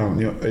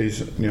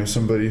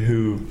 Somebody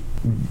who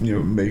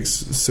makes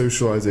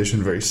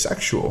socialization very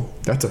sexual.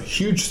 That's a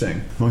huge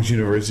thing amongst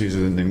universities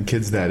and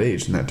kids that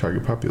age and that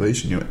target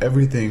population.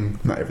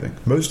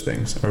 Most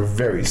things are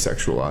very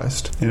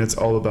sexualized, and it's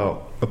all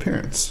about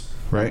appearance,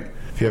 right?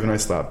 If you have a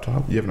nice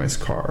laptop, you have a nice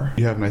car,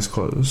 you have nice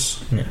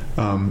clothes, you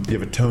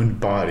have a toned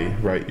body,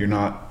 right? You're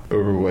not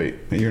overweight.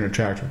 You're an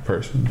attractive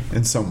person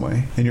in some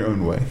way, in your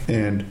own way.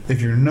 And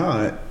if you're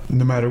not,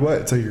 no matter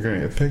what, it's like you're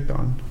going to get picked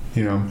on.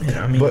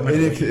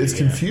 It's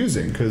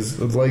confusing because,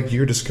 like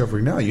you're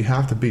discovering now, you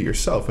have to be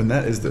yourself, and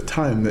that is the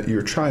time that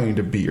you're trying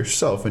to be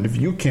yourself. And if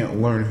you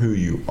can't learn who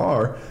you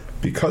are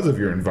because of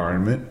your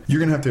environment, you're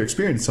going to have to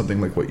experience something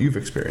like what you've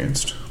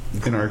experienced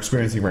and are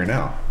experiencing right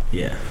now.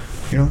 Yeah.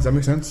 Does that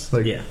make sense?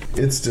 Like, yeah.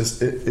 It's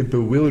just, it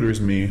bewilders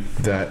me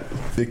that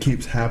it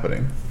keeps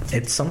happening.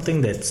 It's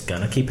something that's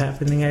gonna keep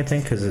happening, I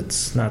think, because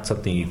it's not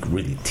something you can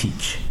really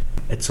teach.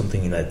 It's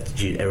something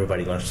that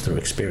everybody learns through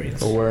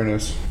experience.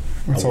 Awareness.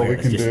 That's all we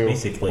can do.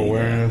 Basically,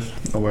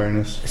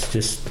 awareness. It's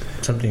just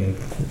something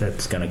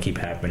that's gonna keep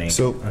happening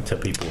until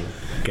people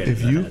get it.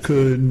 If you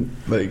could,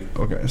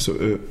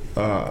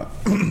 I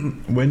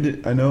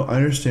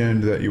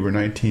understand that you were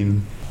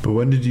 19, but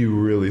when did you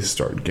really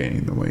start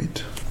gaining the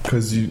weight?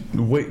 Because the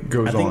weight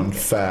goes on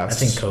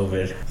fast. I think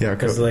COVID. Yeah,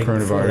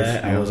 coronavirus.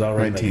 That, I was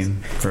already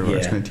 19.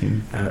 Coronavirus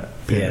 19.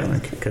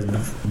 Pandemic. Because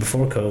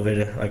before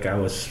COVID, I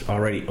was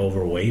already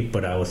overweight,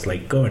 but I was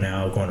going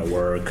out, going to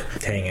work,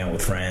 hanging out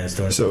with friends,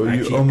 doing. So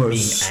you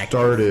almost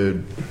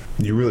started.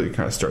 You really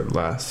kind of started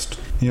last.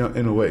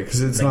 In a way,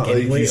 because it's not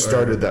like you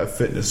started that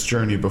fitness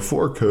journey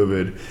before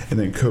COVID, and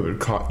then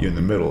COVID caught you in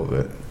the middle of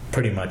it.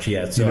 Pretty much,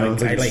 yeah. So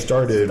I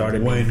started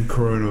when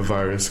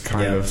coronavirus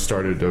kind of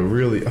started to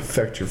really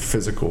affect your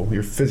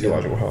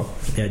physiological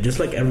health. Yeah, just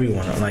like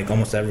everyone,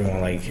 almost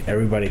everyone,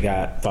 everybody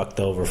got fucked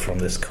over from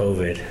this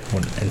COVID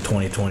in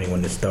 2020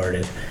 when it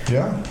started.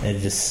 Yeah.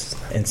 It just,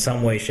 in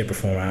some way, shape, or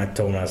form, I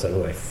told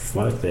myself,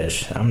 fuck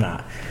this. I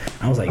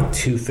was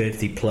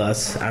 250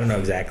 plus. I don't know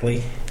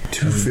exactly.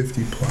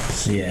 250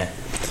 plus. Yeah.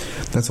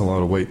 That's a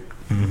lot of weight.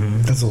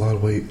 Mm-hmm. That's a lot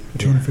of weight.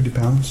 250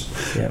 pounds.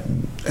 Yeah.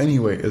 Any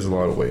weight is a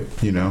lot of weight.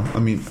 I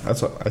mean,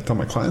 that's what I tell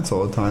my clients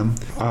all the time.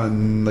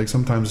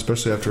 Sometimes,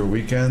 especially after a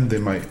weekend, they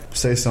might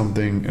say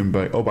something and be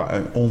like, "Oh, but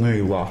I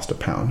only lost a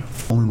pound.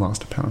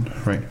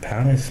 Right?"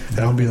 Pound is. And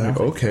I'll be like,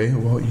 "Okay,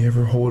 well, you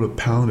ever hold a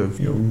pound of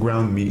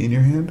ground meat in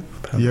your hand?"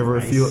 You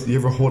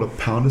ever hold a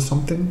pound of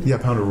something? Yeah, a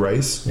pound of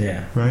rice.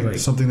 Yeah. Right? Like,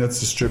 something that's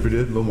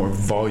distributed, a little more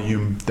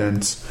volume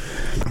dense.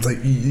 It's like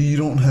you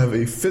don't have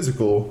a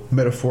physical,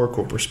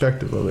 metaphorical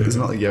perspective of it. It's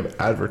not like you have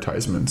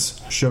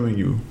advertisements showing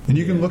you. And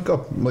you can look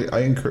up, like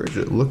I encourage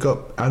it, look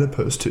up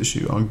adipose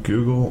tissue on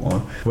Google,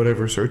 on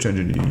whatever search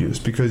engine you use,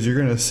 because you're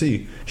going to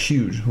see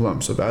huge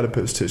lumps of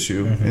adipose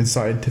tissue in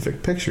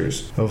scientific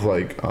pictures of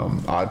like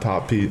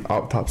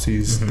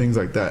autopsies, things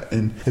like that.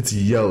 And it's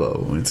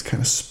yellow and it's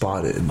kind of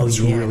spotted. And it's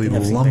really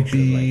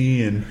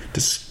lumpy and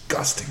disgusting.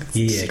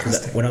 Yeah,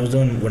 because when I was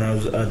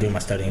doing my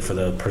studying for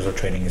the personal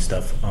training and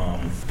stuff, I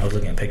was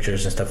looking at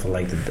pictures and stuff of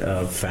like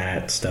the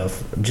fat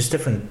stuff, just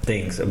different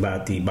things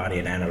about the body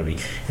anatomy,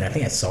 and I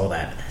think I saw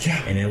that.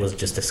 Yeah, and it was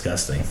just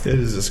disgusting. It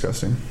is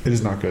disgusting. It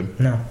is not good.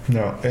 No.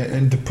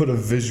 And to put a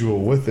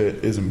visual with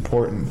it is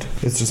important.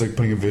 It's just like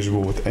putting a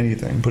visual with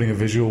anything. Putting a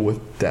visual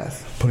with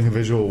death. Putting a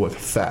visual with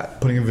fat.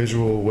 Putting a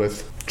visual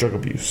with drug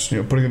abuse.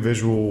 Putting a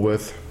visual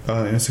with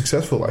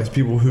successful lives,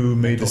 people who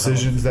made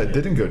decisions that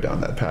didn't go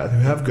down that path, who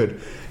have good,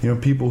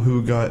 people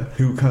who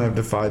kind of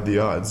defied the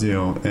odds,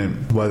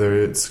 and whether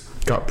it's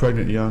got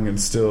pregnant young and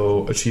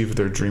still achieved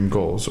their dream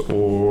goals,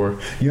 or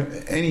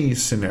any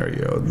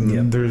scenario.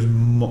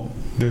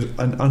 There's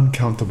an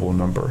uncountable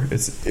number.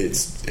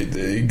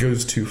 It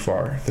goes too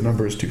far. The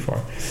number is too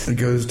far. It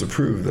goes to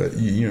prove that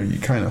you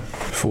kind of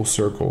full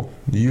circle.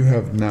 You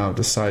have now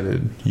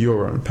decided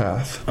your own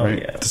path,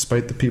 right?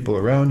 Despite the people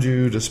around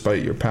you,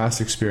 despite your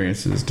past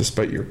experiences,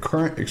 despite your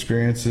current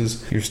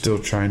experiences, you're still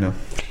trying to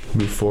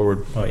move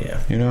forward.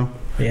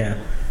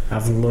 Yeah.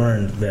 I've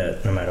learned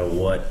that no matter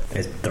what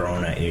is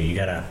thrown at you, you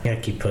gotta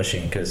keep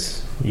pushing,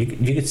 because you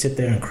could sit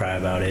there and cry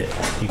about it.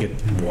 You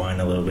could whine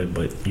a little bit,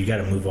 but you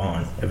gotta move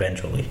on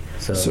eventually.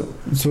 So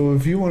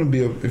if you want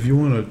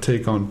to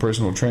take on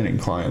personal training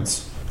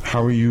clients,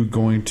 how are you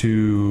going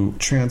to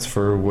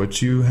transfer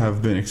what you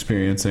have been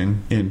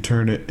experiencing and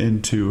turn it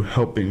into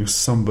helping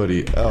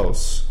somebody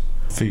else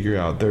figure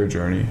out their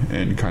journey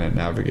and kind of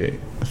navigate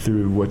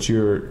through what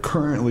you're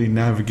currently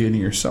navigating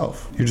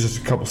yourself? You're just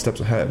a couple steps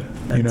ahead.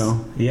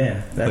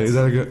 Yeah. Is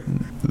that a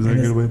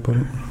good way to put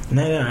it?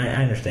 No, I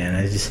understand.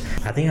 I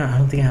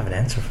don't think I have an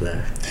answer for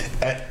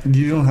that.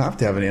 You don't have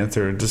to have an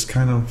answer. Just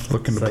kind of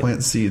looking to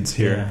plant seeds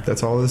here. Yeah.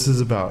 That's all this is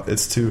about.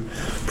 It's to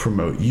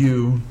promote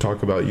you,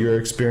 talk about your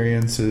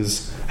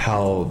experiences,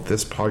 how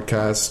this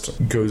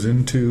podcast goes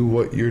into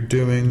what you're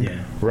doing,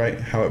 right?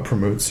 How it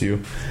promotes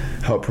you,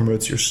 how it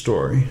promotes your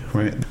story,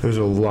 right? There's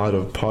a lot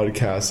of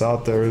podcasts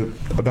out there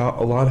about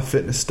a lot of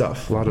fitness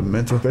stuff, a lot of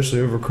mental,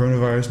 especially over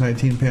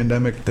coronavirus-19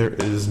 pandemic. There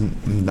is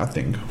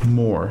nothing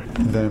more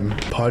than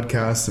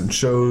podcasts and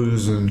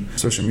shows and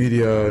social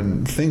media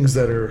and things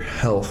that are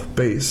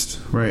health-based,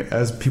 right?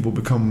 As people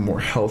become more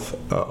health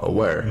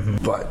aware.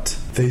 But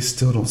they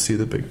still don't see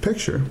the big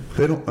picture.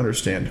 They don't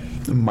understand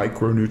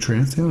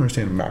micronutrients. They don't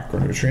understand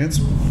macronutrients.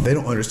 They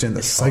don't understand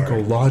the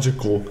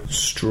psychological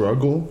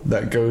struggle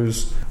that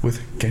goes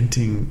with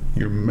getting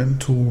your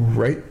mental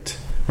right.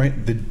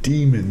 The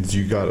demons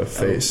you gotta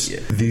face,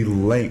 the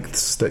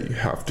lengths that you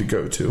have to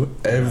go to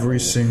every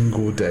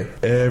single day,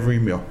 every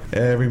meal,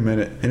 every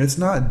minute, and it's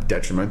not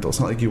detrimental. It's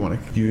not like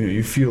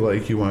you feel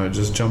like you want to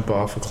just jump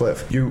off a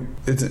cliff.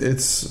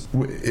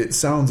 It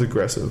sounds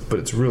aggressive, but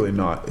it's really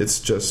not. It's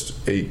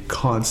just a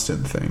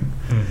constant thing.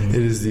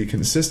 It is the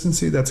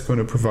consistency that's going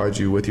to provide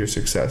you with your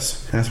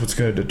success. And that's what's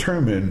going to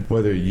determine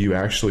whether you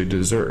actually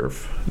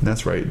deserve, and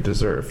that's right,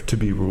 deserve to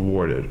be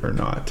rewarded or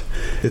not.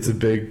 It's a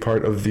big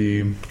part of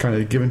the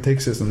kind of give and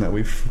take system that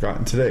we've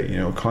forgotten today.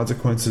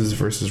 Consequences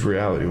versus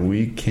reality.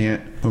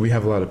 We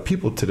have a lot of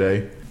people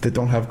today that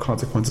don't have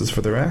consequences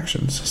for their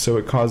actions, so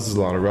it causes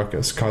a lot of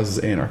ruckus, causes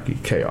anarchy,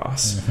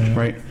 chaos,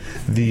 right?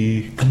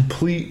 The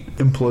complete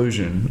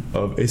implosion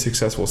of a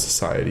successful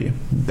society,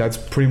 that's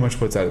pretty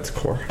much what's at its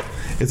core.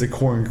 It's a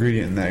core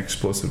ingredient in that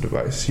explosive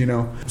device,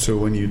 So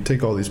when you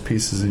take all these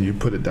pieces and you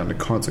put it down to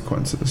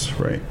consequences,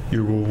 right?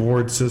 Your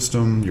reward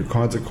system, your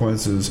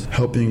consequences,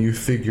 helping you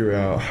figure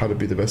out how to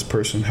be the best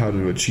person, how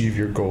to achieve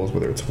your goals,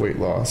 whether it's weight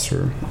loss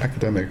or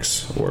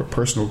academics or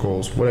personal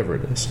goals, whatever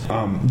it is.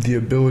 The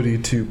ability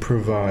to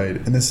provide,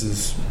 and this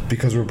is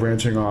because we're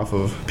branching off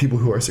of people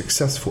who are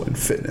successful in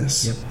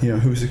fitness,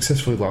 who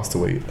successfully lost the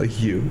weight,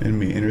 like you and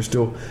me, and are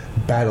still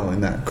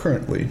battling that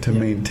currently to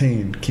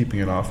maintain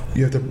keeping it off.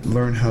 You have to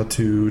learn how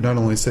to not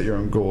only set your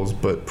own goals,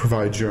 but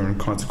provide your own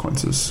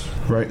consequences,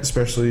 right?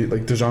 Especially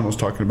like Dejan was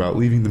talking about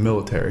leaving the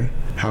military,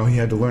 how he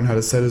had to learn how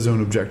to set his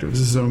own objectives,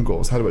 his own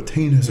goals, how to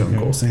attain his own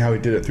goals, and how he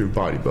did it through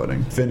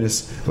bodybuilding.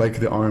 Fitness, like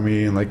the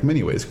army, and like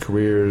many ways,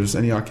 careers,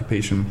 any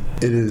occupation,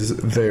 it is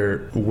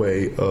their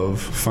way of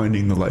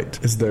finding the light.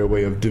 It's their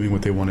way of doing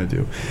what they want to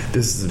do.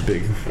 This is a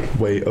big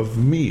way of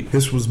me.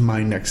 This was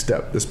my next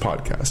step, this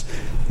podcast.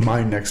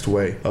 My next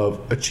way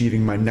of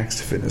achieving my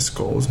next fitness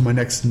goals, my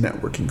next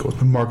networking goals,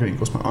 my marketing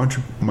goals, my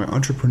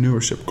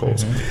entrepreneurship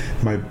goals,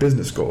 my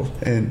business goals.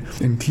 And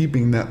in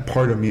keeping that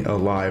part of me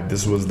alive,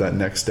 this was that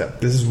next step.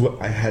 This is what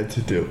I had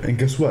to do. And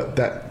guess what?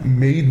 That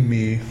made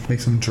me make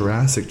some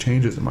drastic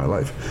changes in my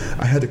life.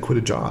 I had to quit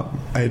a job.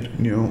 I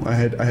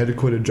had to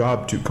quit a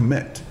job to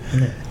commit.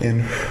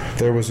 And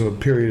there was a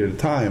period of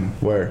time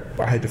where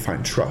I had to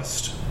find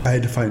trust. I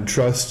had to find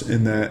trust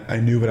in that I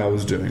knew what I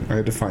was doing. I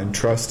had to find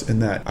trust in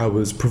that I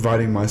was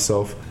providing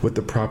myself with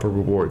the proper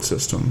reward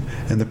system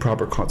and the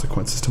proper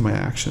consequences to my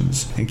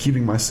actions, and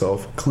keeping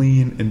myself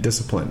clean and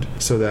disciplined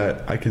so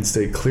that I can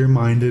stay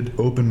clear-minded,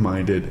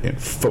 open-minded,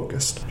 and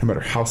focused no matter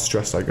how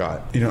stressed I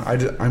got.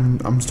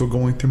 I'm still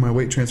going through my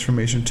weight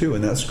transformation too,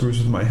 and that screws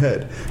with my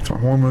head. So my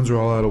hormones are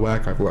all out of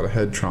whack. I have a lot of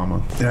head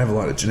trauma, and I have a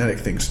lot of genetic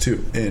things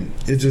too. And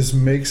it just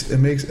makes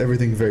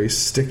everything very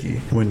sticky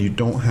when you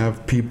don't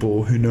have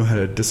people who know how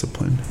to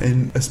discipline,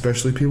 and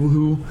especially people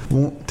who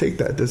won't take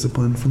that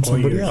discipline from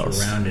somebody else. Or you're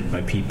surrounded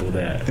by people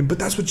that... But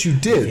that's what you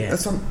did. Yeah.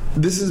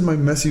 This is my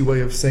messy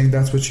way of saying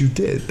that's what you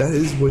did. That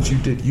is what you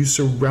did. You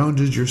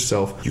surrounded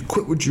yourself. You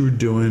quit what you were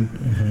doing,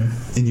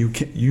 and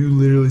you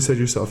literally said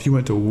yourself, you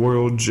went to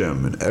World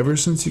Gym, and ever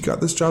since you got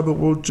this job at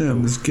World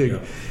Gym, this gig...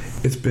 Yep.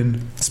 It's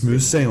been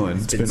smooth sailing.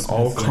 It's been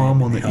all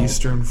calm on the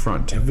Eastern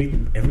Front.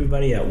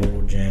 Everybody at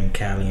World Gym,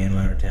 Cali, and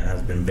Leonardtown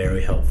has been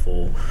very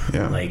helpful.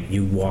 Yeah. Like,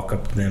 you walk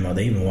up to them, or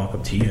they even walk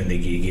up to you, and they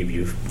give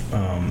you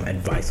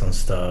advice on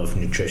stuff,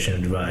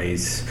 nutrition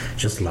advice,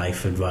 just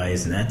life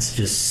advice, and that's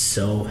just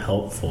so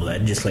helpful.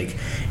 That just, like,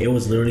 it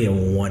was literally a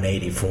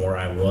 180 from where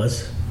I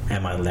was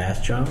at my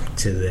last job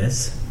to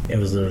this. It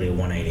was literally a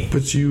 180.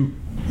 But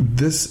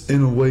this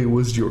in a way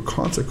was your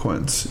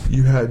consequence.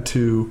 You had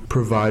to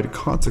provide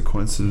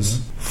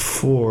consequences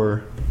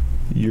for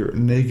your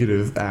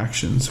negative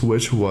actions,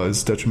 which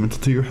was detrimental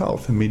to your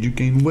health. It made you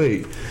gain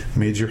weight,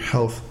 made your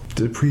health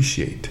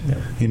depreciate,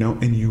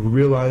 and you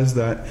realize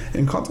that,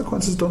 and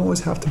consequences don't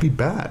always have to be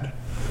bad,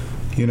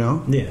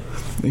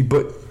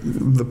 but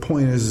the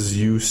point is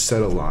you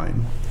set a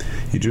line,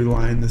 you drew a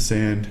line in the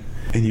sand,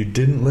 and you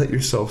didn't let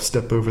yourself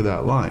step over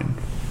that line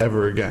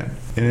ever again.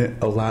 And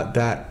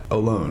that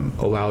alone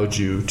allowed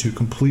you to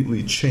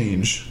completely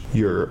change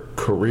your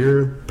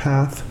career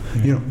path.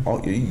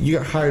 You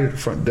got hired at a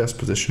front desk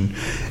position,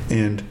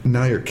 and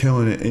now you're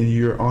killing it, and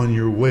you're on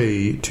your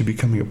way to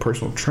becoming a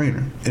personal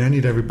trainer. And I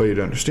need everybody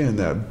to understand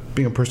that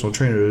being a personal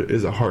trainer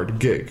is a hard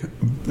gig.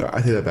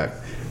 I take that back.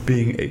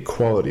 Being a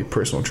quality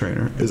personal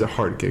trainer is a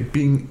hard gig.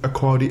 Being a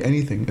quality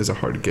anything is a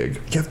hard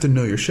gig. You have to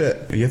know your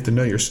shit. You have to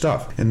know your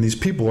stuff. And these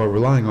people are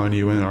relying on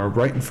you and are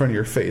right in front of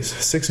your face,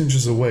 6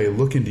 inches away,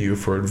 looking to you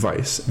for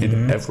advice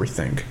in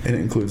everything. And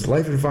it includes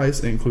life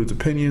advice, it includes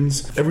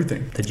opinions,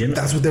 everything. The gym.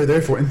 That's what they're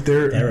there for. And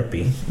they're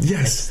therapy.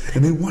 Yes.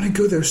 And they want to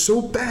go there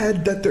so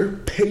bad that they're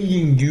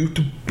paying you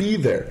to be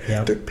there.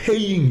 Yep. They're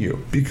paying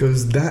you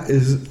because that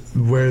is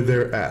where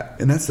they're at.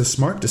 And that's the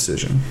smart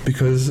decision,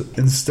 because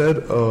instead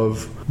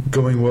of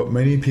going what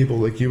many people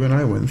like you and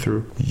I went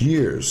through,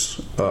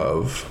 years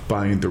of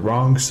buying the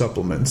wrong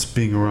supplements,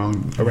 being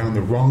around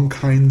the wrong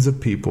kinds of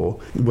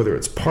people, whether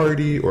it's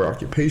party or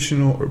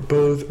occupational or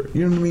both, or,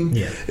 you know what I mean?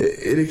 Yeah.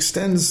 It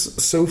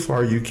extends so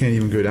far you can't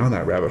even go down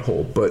that rabbit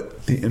hole.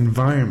 But the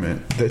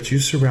environment that you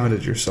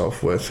surrounded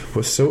yourself with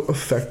was so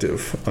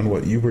effective on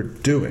what you were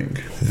doing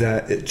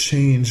that it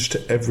changed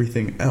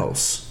everything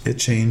else. It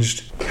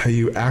changed how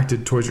you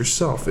acted towards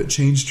yourself. It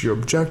changed your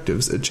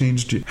objectives. It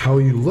changed how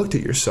you looked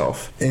at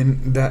yourself.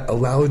 And that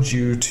allowed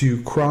you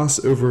to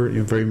cross over,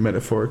 very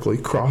metaphorically,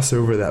 cross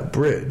over that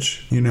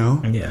bridge,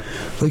 Yeah.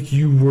 Like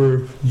you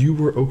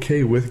were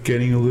okay with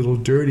getting a little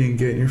dirty and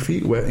getting your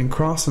feet wet and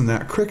crossing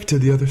that creek to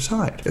the other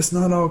side. It's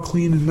not all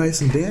clean and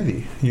nice and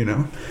dandy,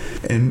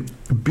 And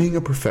being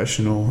a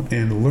professional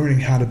and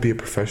learning how to be a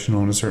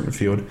professional in a certain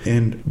field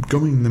and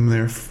going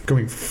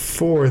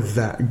for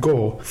that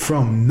goal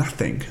from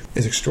nothing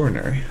is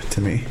extraordinary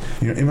to me.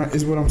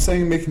 Is what I'm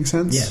saying making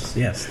sense?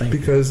 Yes. Thank you.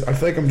 Because I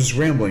feel like I'm just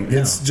rambling. No,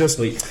 it's just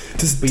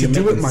to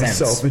do it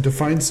myself sense. And to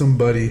find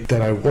somebody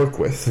that I work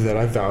with, that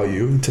I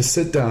value, to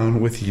sit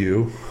down with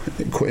you,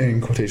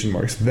 in quotation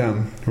marks,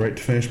 them, right,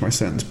 to finish my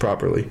sentence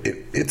properly.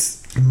 It's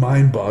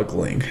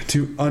mind-boggling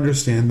to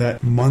understand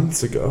that not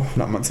months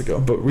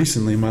ago, but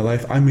recently in my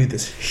life, I made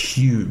this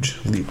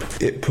huge leap.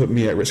 It put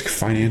me at risk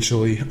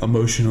financially,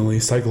 emotionally,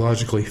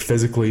 psychologically,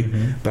 physically,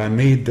 but I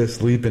made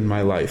this leap in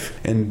my life.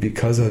 And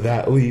because of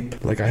that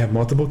leap, like I have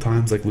multiple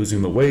times, like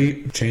losing the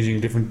weight, changing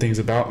different things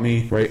about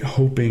me, right,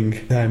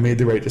 hoping that I made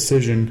the right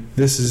decision.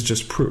 This is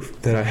just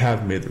proof that I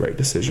have made the right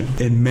decision.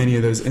 In many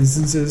of those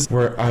instances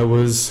where I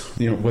was,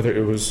 whether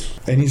it was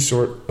any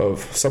sort of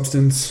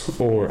substance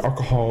or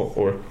alcohol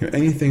or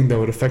anything that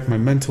would affect my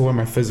mental or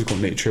my physical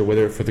nature,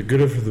 whether for the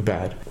good or for the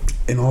bad,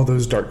 in all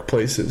those dark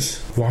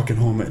places, walking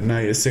home at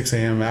night at 6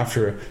 a.m.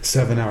 after a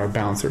 7-hour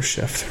bouncer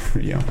shift,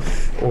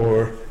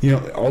 or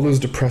all those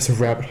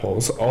depressive rabbit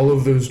holes, all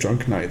of those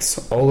drunk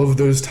nights, all of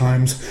those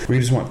times where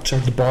you just want to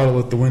chuck the bottle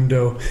at the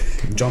window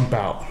and jump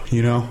out,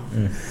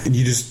 and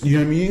you just, what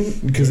I mean?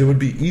 Because it'd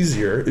be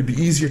easier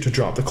to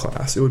drop the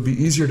class. It would be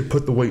easier to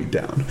put the weight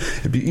down.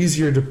 It'd be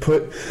easier to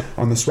put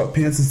on the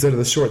sweatpants instead of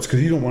the shorts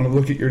because you don't want to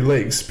look at your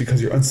legs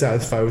because you're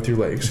unsatisfied with your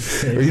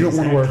legs, or you don't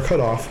want to wear a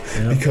cutoff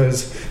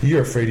because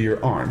you're afraid of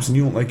your arms and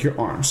you don't like your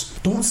arms.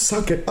 Don't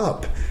suck it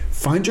up.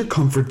 find your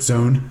comfort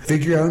zone,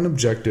 figure out an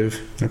objective,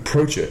 and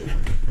approach it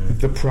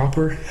the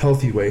proper,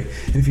 healthy way.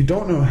 And if you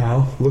don't know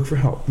how, look for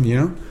help, you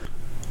know?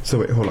 So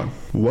wait, hold on.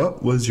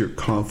 What was your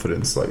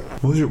confidence like?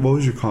 What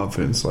was your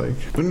confidence like?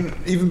 But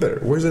even better,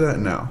 where's it at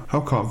now? How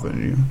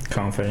confident are you?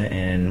 Confident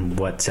in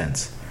what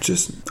sense?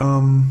 Just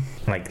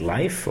like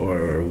life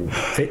or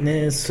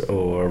fitness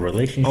or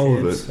relationships, all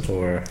of it,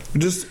 or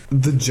just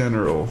the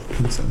general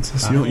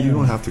consensus. You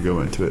don't have to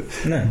go into it.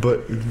 No.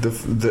 But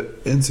the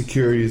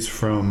insecurities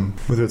from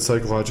whether it's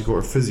psychological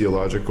or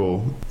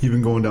physiological, you've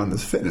been going down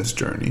this fitness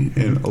journey,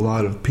 and a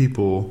lot of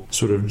people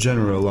sort of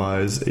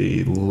generalize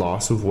a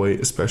loss of weight,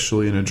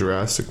 especially in a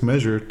drastic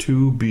measure,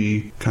 to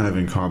be kind of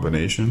in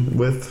combination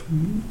with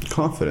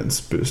confidence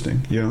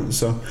boosting. You know,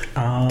 so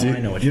I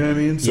know what you know what I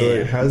mean. So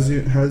yeah.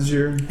 has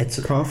your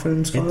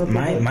confidence gone up?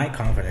 My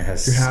confidence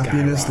has your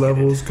happiness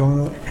levels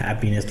gone up.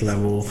 Happiness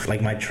level,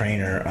 like my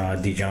trainer,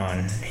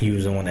 Dijon, he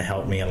was the one that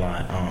helped me a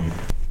lot.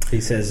 He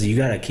says you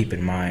gotta keep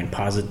in mind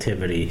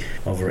positivity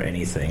over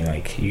anything.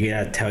 Like you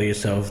gotta tell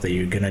yourself that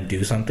you're gonna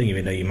do something,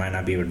 even though you might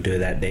not be able to do it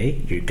that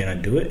day. You're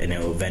gonna do it, and it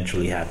will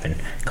eventually happen.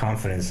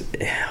 Confidence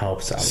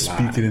helps a lot.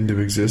 Speak it into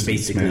existence.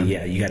 Basically, man.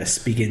 yeah, you gotta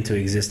speak into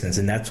existence,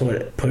 and that's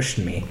what pushed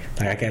me.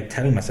 Like I kept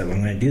telling myself,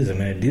 I'm gonna do this. I'm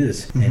gonna do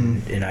this,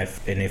 and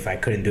if I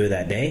couldn't do it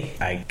that day,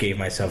 I gave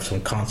myself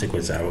some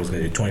consequences. I was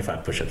gonna do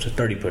 25 push-ups or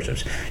 30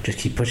 push-ups. Just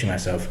keep pushing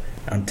myself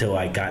until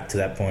I got to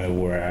that point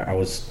where I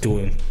was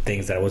doing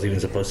things that I wasn't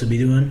even supposed to be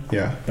doing.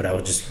 Yeah. But I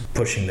was just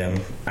pushing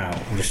them out.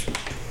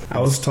 I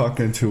was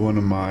talking to one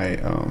of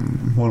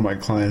my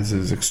clients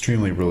is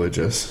extremely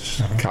religious,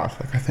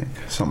 Catholic, I think.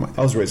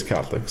 I was raised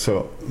Catholic,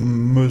 so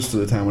most of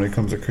the time when it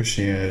comes to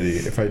Christianity,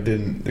 if I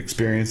didn't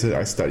experience it,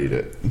 I studied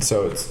it. And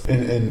so it's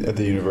at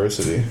the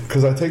university,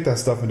 because I take that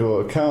stuff into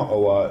account a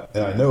lot,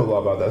 and I know a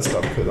lot about that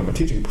stuff because I'm a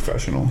teaching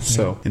professional.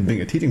 So in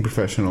being a teaching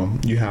professional,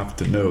 you have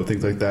to know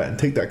things like that and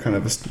take that kind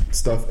of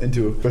stuff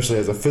into, especially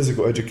as a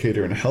physical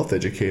educator and a health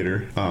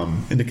educator,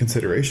 into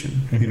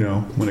consideration. You know,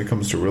 when it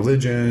comes to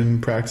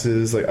religion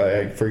practices, like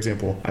for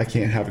example, I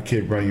can't have a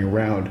kid running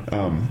around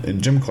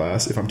in gym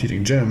class if I'm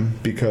teaching gym,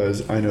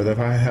 because I know that if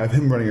I have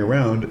him running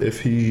around,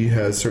 if he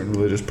has certain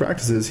religious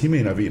practices, he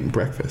may not have eaten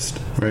breakfast,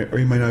 right? Or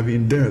he might not have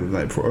eaten dinner the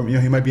night before, or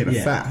he might be in a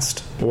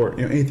fast, or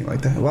anything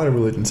like that. A lot of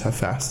religions have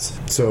fasts,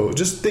 so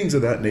just things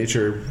of that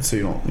nature, so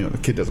the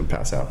kid doesn't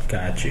pass out.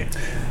 Got you.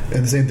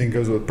 And the same thing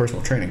goes with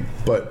personal training.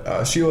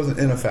 But she wasn't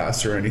in a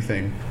fast or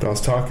anything, but I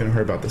was talking to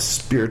her about the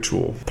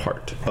spiritual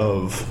part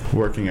of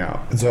working out.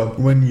 And so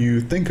when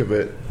you think of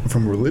it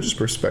from a religious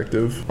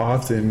perspective,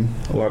 often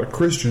a lot of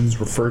Christians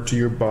refer to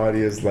your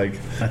body as like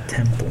a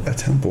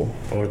temple,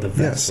 or the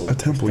vessel. Yes, a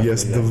temple.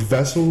 Yes, the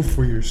vessel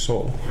for your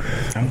soul.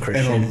 I'm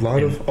Christian. And a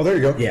lot of there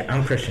you go. Yeah,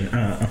 I'm Christian.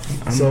 I'm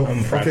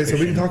okay, Christian. So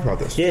we can talk about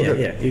this. Yeah,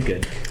 okay. Yeah, you're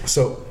good.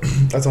 So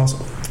that's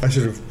awesome. I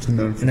should have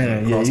known.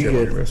 No,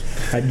 you're good.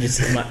 I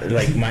just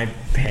my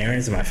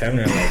parents and my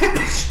family are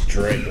like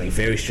strict, like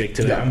very strict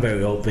to it. I'm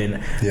very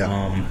open.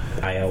 Yeah.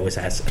 I always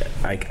ask.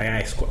 I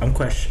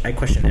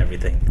question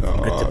everything,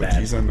 good to bad,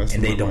 geez, and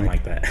they don't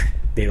like that.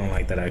 They don't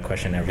like that I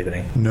question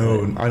everything.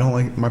 No, I don't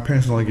like. My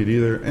parents don't like it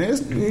either.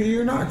 And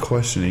you're not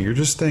questioning. You're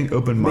just staying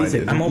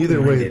open-minded. I'm either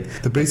open-minded. way,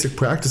 the basic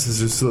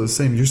practices are still the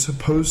same. You're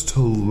supposed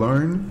to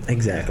learn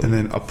exactly, and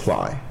then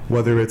apply,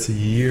 whether it's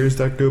years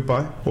that go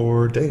by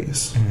or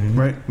days,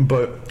 right?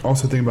 But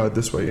also think about it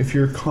this way: if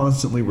you're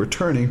constantly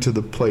returning to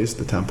the place,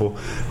 the temple,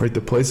 right,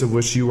 the place of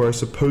which you are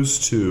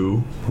supposed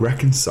to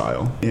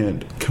reconcile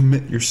and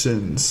commit your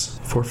sins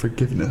for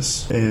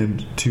forgiveness,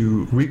 and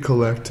to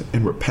recollect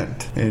and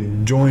repent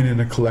and join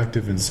in a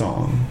collective in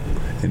song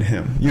in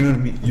hymn. You know what I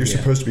mean? You're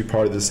supposed to be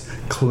part of this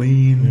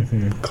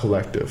clean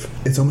collective.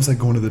 It's almost like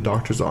going to the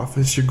doctor's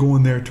office. You're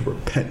going there to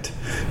repent.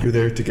 You're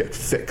there to get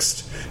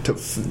fixed, to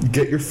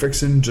get your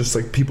fixing, just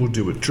like people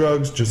do with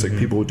drugs, just like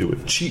people do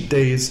with cheat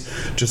days,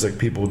 just like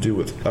people do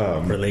with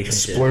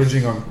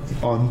splurging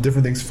on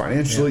different things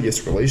financially.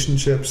 Yes,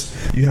 relationships.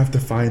 You have to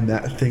find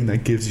that thing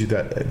that gives you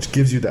that edge,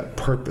 gives you that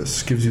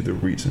purpose, gives you the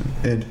reason.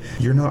 And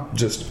you're not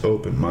just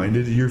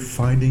open-minded, you're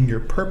finding your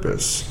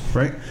purpose,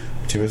 right?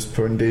 Two most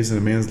important days in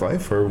a man's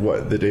life are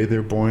what? The day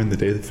they're born, the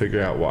day they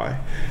figure out why.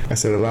 I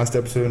said it last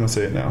episode and I'll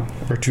say it now,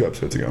 or 2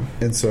 episodes ago.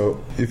 And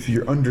so if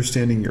you're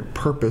understanding your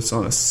purpose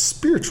on a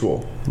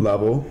spiritual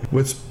level,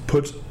 which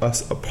puts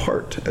us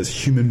apart as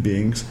human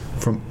beings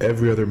from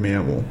every other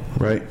mammal,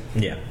 right?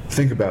 Yeah.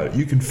 Think about it.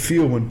 You can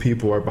feel when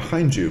people are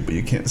behind you, but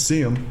you can't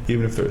see them.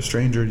 Even if they're a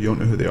stranger, you don't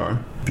know who they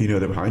are, but you know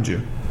they're behind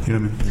you. You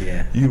know what I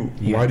mean?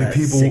 Yeah. Why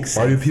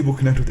do people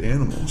connect with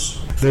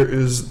animals? There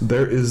is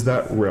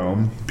that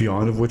realm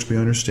beyond of which we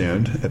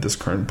understand at this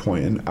current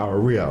point in our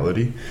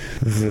reality,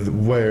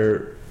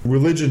 where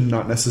religion,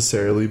 not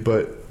necessarily,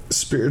 but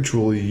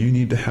spiritually, you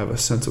need to have a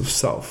sense of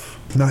self.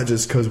 Not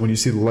just because when you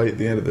see the light at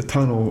the end of the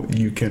tunnel,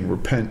 you can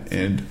repent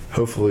and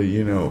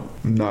hopefully,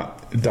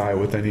 not die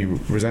with any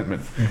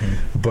resentment,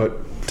 but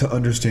to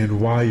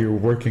understand why you're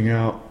working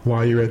out,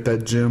 why you're at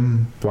that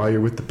gym, why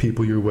you're with the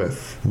people you're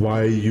with,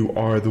 why you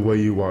are the way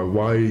you are,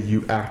 why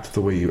you act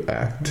the way you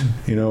act.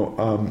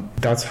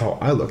 That's how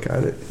I look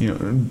at it.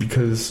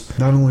 Because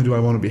not only do I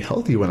want to be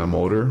healthy when I'm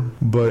older,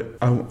 but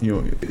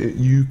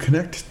you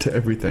connect to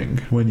everything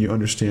when you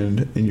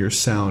understand and you're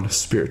sound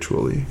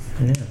spiritually.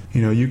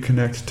 Yeah. You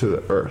connect to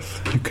the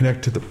earth. You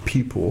connect to the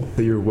people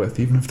that you're with,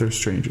 even if they're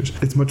strangers.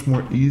 It's much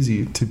more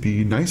easy to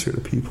be nicer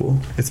to people.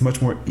 It's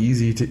much more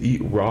easy to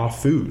eat raw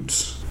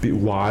foods.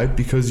 Why?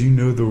 Because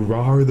the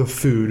rawer the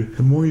food,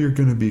 the more you're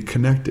going to be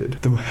connected,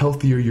 the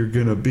healthier you're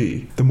going to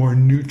be, the more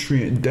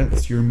nutrient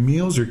dense your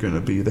meals are going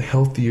to be, the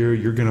healthier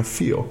you're going to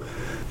feel.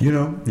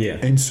 Yeah.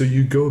 And so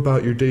you go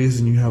about your days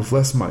and you have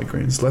less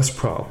migraines, less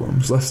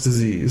problems, less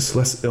disease,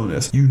 less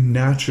illness. You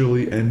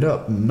naturally end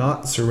up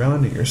not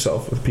surrounding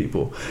yourself with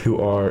people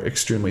who are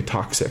extremely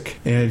toxic.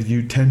 And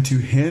you tend to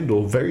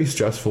handle very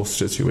stressful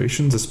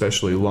situations,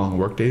 especially long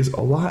work days,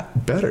 a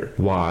lot better.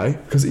 Why?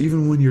 Because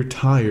even when you're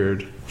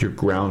tired, you're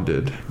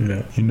grounded.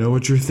 Yeah. You know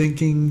what you're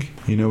thinking,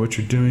 you know what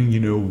you're doing, you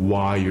know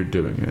why you're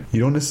doing it. You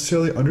don't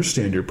necessarily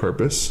understand your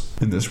purpose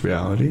in this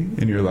reality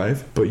in your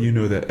life, but you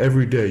know that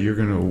every day you're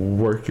going to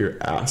work your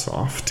ass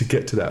off to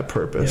get to that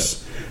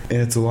purpose. Yep.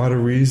 And it's a lot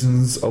of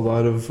reasons,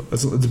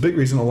 it's a big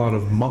reason a lot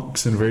of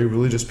monks and very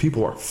religious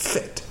people are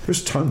fit.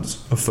 There's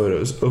tons of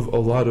photos of a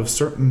lot of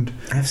certain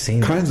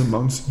kinds of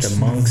monks. The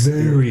monks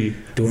doing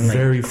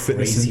very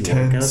fitness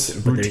intense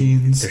workouts,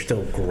 routines. They're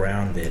still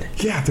grounded.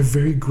 Yeah, they're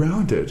very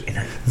grounded.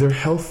 They're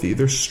healthy.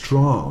 They're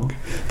strong.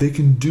 They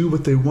can do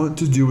what they want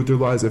to do with their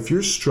lives. If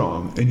you're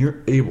strong and you're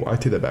able, I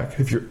take that back.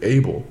 If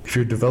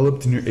you're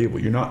developed and you're able,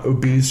 you're not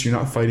obese, you're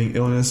not fighting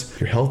illness,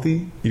 you're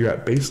healthy, you're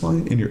at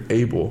baseline, and you're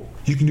able.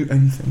 You can do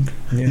anything.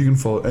 Yeah. You can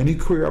follow any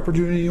career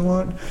opportunity you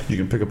want. You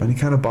can pick up any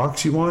kind of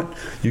box you want.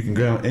 You can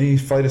go down any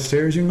flight of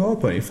stairs. You can go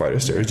up any flight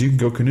of stairs. You can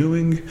go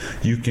canoeing.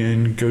 You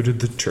can go to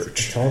the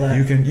church.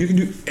 You can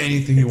do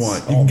anything you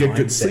want. You can get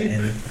good sleep.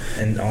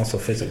 And also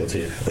physical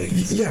too.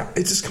 Yeah,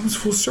 it just comes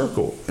full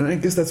circle. And I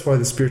guess that's why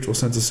the spiritual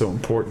sense is so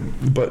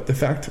important. But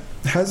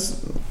has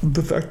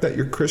the fact that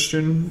you're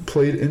Christian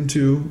played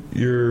into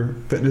your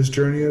fitness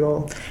journey at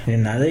all?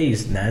 And now that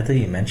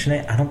you mention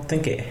it, I don't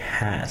think it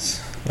has.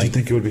 Do you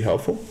think it would be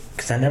helpful?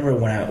 Because I never,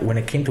 when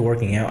it came to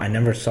working out, I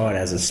never saw it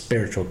as a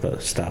spiritual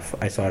stuff.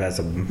 I saw it as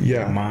a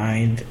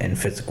mind and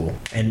physical.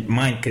 And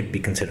mind could be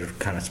considered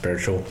kind of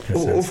spiritual.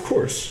 Of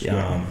course.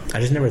 I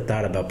just never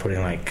thought about putting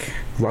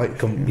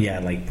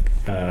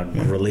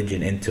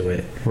religion into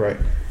it. Right.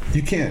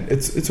 You can.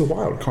 It's a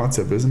wild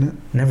concept, isn't it?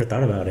 Never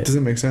thought about it. Does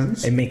it make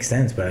sense? It makes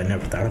sense, but I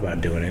never thought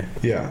about doing it.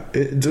 Yeah.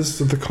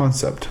 Just the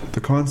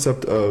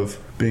concept of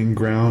being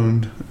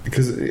ground,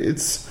 because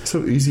it's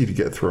so easy to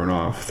get thrown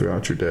off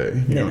throughout your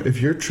day. You know,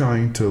 if you're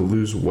trying to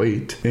lose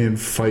weight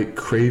and fight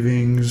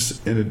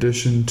cravings in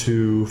addition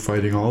to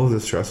fighting all of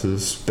the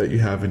stresses that you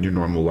have in your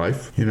normal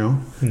life,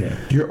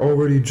 you're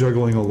already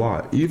juggling a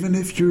lot. Even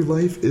if your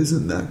life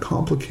isn't that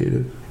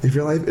complicated, if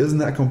your life isn't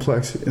that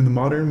complex, in the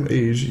modern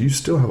age, you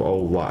still have a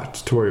lot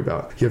to worry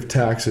about. You have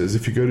taxes.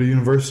 If you go to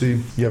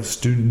university, you have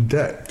student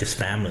debt. Just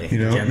family.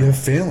 You have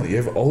family. You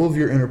have all of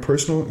your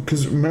interpersonal,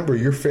 because remember,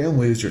 your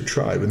family is your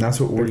tribe, and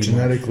that's what we're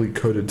genetically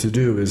coded to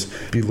do, is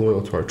be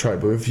loyal to our tribe.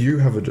 But if you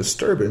have a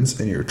disturbance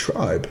in your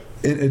tribe,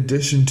 in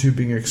addition to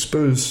being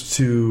exposed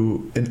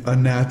to an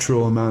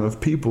unnatural amount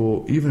of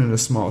people, even in a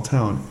small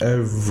town,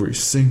 every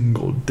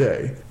single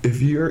day,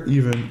 if you're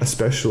even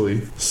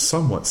especially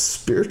somewhat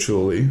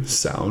spiritually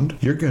sound,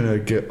 you're going to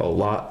get a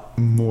lot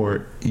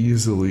more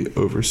easily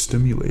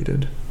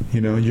overstimulated.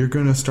 You're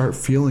going to start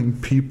feeling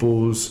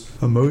people's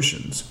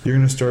emotions. You're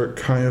going to start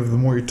the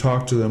more you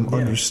talk to them,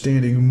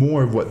 understanding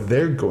more of what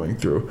they're going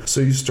through. So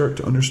you start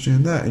to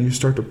understand that, and you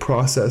start to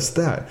process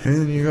that. And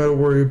then you got to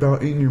worry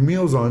about eating your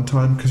meals on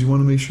time, because you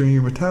want to make sure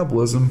your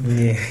metabolism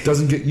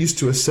doesn't get used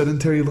to a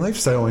sedentary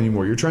lifestyle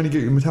anymore. You're trying to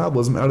get your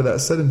metabolism out of that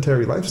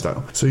sedentary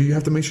lifestyle. So you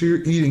have to make sure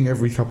you're eating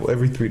every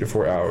 3 to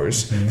 4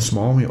 hours,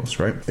 small meals,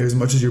 right? As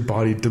much as your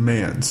body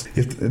demands.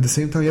 At the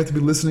same time, you have to be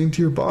listening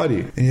to your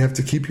body, and you have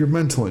to keep your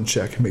mental in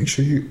check. Make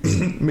sure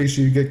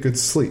you get good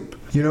sleep.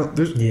 Then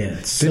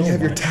you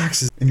have your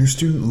taxes and your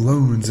student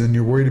loans, and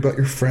you're worried about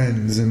your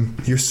friends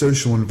and your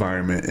social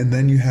environment, and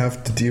then you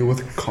have to deal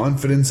with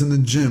confidence in the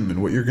gym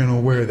and what you're going to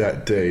wear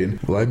that day,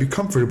 and will I be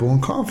comfortable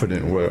and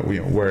confident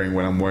wearing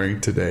what I'm wearing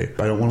today?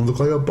 I don't want to look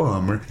like a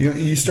bum. Or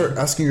you start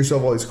asking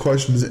yourself all these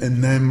questions,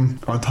 and then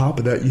on top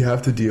of that, you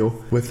have to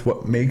deal with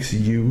what makes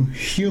you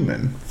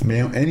human.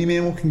 Any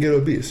mammal can get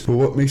obese, but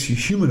what makes you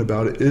human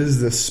about it is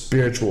the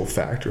spiritual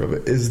factor of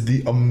it, is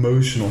the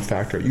emotional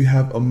factor. You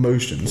have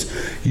emotions.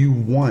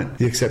 You want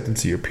the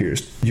acceptance of your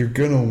peers. You're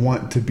going to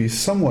want to be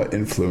somewhat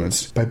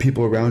influenced by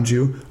people around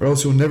you, or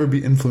else you'll never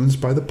be influenced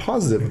by the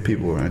positive of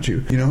people around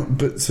you.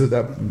 But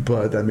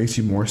that makes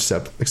you more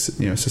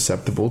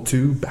susceptible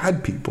to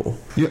bad people.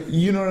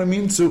 You know what I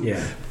mean? So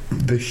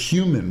the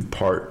human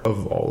part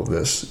of all of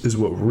this is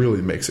what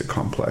really makes it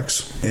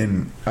complex.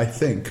 And I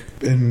think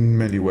in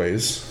many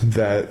ways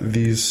that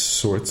these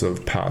sorts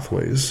of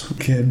pathways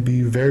can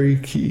be very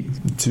key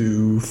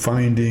to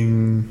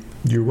finding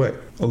your way.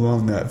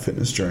 along that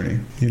fitness journey,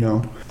 you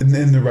know,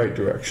 in the right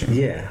direction.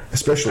 Yeah.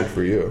 Especially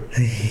for you.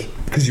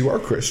 Because you are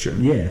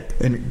Christian. Yeah.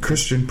 And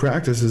Christian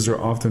practices are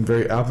often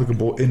very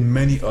applicable in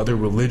many other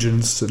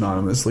religions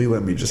synonymously.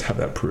 Let me just have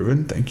that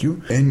proven. Thank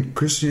you. And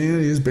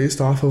Christianity is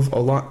based off of a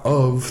lot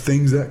of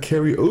things that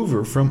carry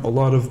over from a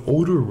lot of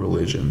older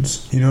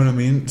religions. You know what I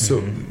mean?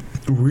 So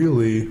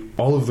really,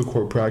 all of the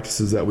core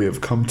practices that we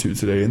have come to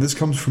today, and this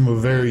comes from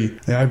I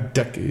have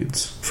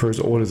decades, for as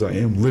old as I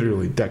am,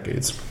 literally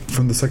decades.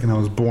 From the second I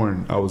was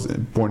born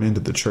into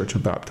the church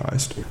and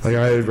baptized. Like,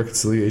 I had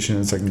reconciliation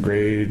in second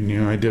grade, and,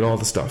 you know, I did all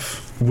the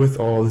stuff. With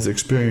all this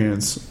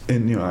experience,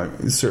 and, you know,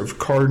 I served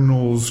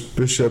cardinals,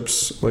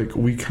 bishops, like,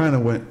 we kind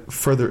of went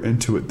further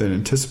into it than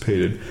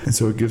anticipated, and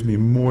so it gives me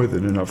more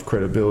than enough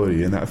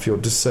credibility in that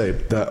field to say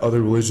that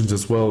other religions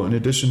as well, in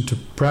addition to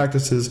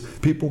practices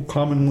people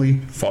commonly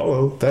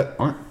follow that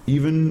aren't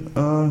even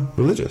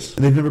religious.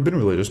 And they've never been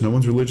religious. No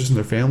one's religious in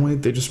their family.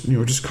 They just, you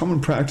know, just common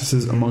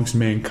practices amongst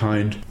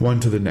mankind, one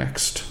to the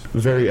next.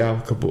 Very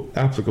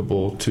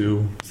applicable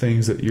to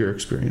things that you're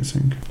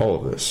experiencing. All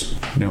of this.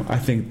 You know, I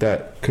think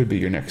that could be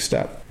your next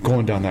step,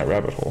 going down that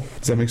rabbit hole.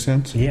 Does that make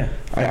sense? Yeah.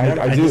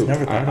 I do.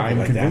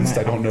 I'm convinced.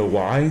 I don't know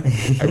why.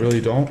 I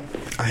really don't.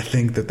 I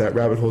think that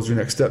rabbit hole is your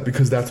next step,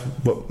 because that's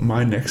what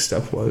my next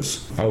step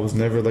was. I was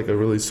never like a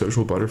really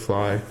social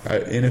butterfly.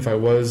 And if I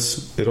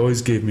was, it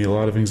always gave me a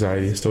lot of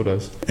anxiety. It still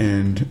does.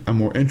 And I'm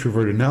more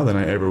introverted now than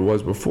I ever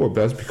was before,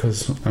 but that's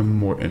because I'm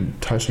more in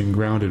touch and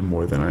grounded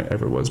more than I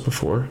ever was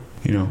before.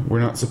 You know, we're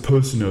not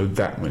supposed to know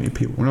that many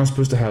people. We're not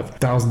supposed to have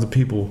thousands of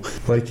people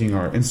liking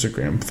our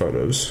Instagram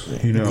photos.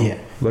 You know,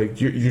 like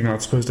you're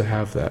not supposed to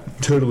have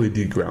that. Totally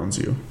degrounds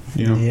you.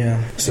 You know.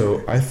 Yeah.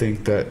 So I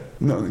think that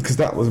because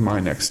that was my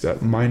next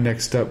step. My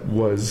next step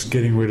was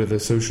getting rid of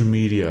the social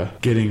media,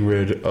 getting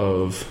rid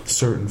of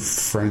certain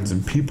friends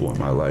and people in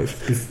my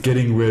life,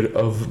 getting rid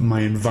of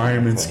my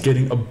environments,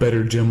 getting a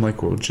better gym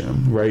like World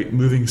Gym, right?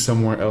 Moving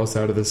somewhere else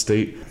out of the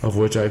state of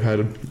which I've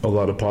had a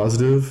lot of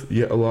positive,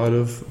 yet a lot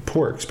of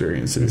poor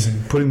experiences.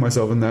 Putting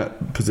myself in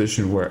that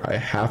position where I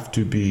have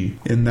to be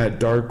in that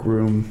dark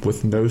room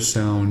with no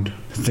sound,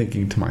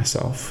 thinking to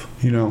myself,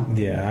 you know?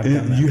 Yeah, I've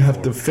done that you before.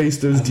 have to face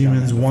those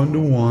demons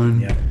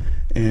one-to-one. Yeah.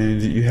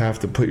 And you have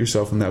to put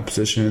yourself in that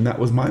position. And that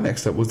was my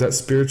next step, was that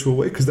spiritual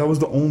way, because that was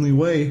the only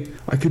way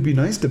I could be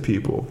nice to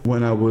people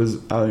when I was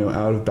out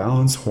of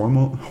balance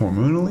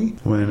hormonally,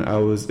 when I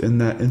was in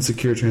that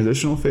insecure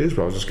transitional phase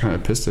where I was just kind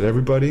of pissed at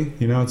everybody.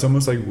 You know, it's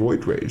almost like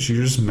roid rage.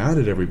 You're just mad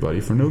at everybody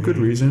for no good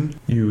reason.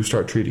 You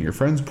start treating your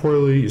friends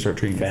poorly. You start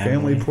treating your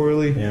family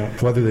poorly. Yeah.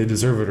 Whether they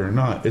deserve it or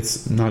not,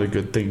 it's not a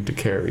good thing to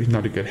carry,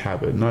 not a good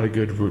habit, not a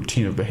good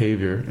routine of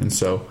behavior. And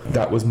so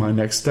that was my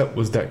next step,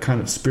 was that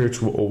kind of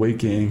spiritual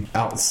awakening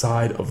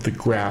outside of the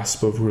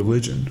grasp of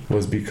religion,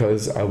 was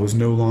because I was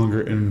no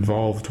longer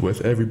involved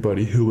with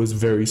everybody who was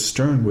very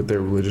stern with their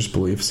religious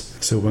beliefs.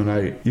 So when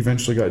I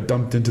eventually got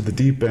dumped into the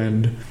deep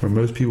end where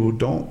most people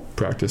don't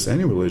practice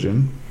any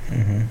religion,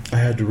 I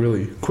had to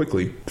really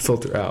quickly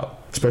filter out,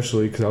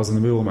 especially because I was in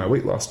the middle of my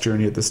weight loss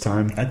journey at this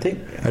time. I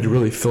had to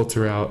really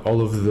filter out all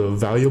of the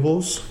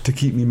valuables to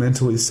keep me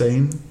mentally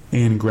sane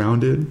and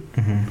grounded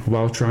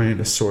while trying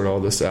to sort all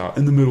this out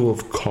in the middle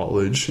of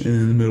college,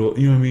 in the middle,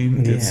 you know what I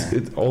mean?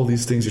 It's all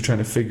these things you're trying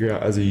to figure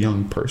out as a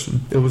young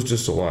person. It was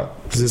just a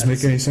lot. Does this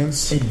make any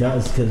sense? It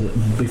does, because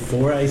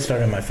before I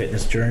started my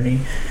fitness journey,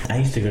 I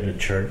used to go to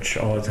church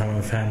all the time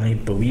with my family,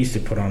 but we used to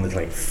put on this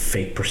like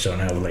fake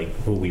persona of like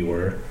who we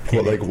were.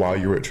 What, like while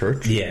you were at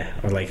church? Yeah,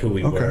 or like who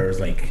we were. It was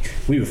like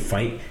we would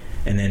fight.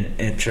 And then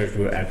at church,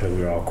 we would act like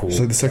we were all cool.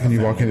 So the second you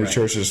walk into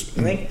church, just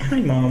like, hi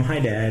mom, hi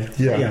dad,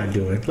 how y'all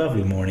doing?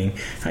 Lovely morning.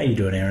 How you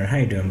doing, Aaron? How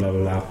you doing? Blah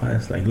blah blah.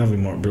 It's like lovely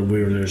morning, but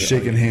we were literally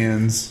shaking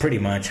hands, pretty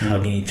much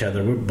hugging each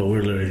other. But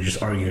we're literally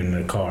just arguing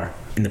in the car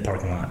in the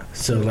parking lot.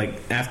 So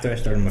like after I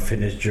started my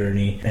fitness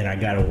journey and I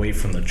got away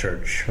from the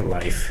church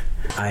life,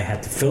 I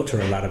had to filter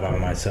a lot about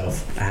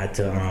myself. I had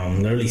to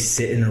literally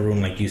sit in a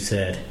room, like you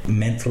said,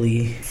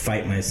 mentally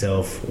fight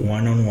myself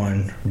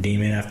one-on-one,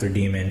 demon after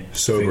demon,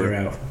 figure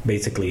out,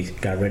 basically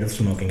got rid of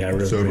smoking, got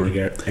rid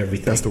of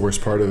everything. That's the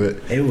worst part of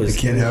it. It was.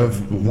 You can't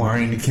have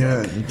wine. You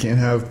can't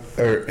have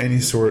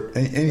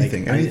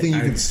anything. Like, anything you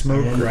can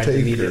smoke or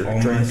take or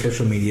all drink. my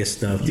social media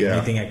stuff. The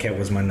only thing I kept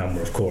was my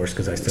number, of course,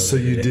 because I still. So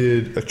you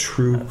did a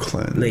true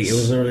cleanse. Like it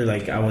was literally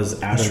like I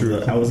was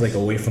I was like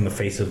away from the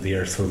face of the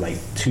earth for like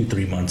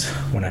 2-3 months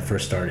when I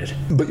first started.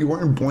 But you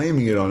weren't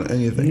blaming it on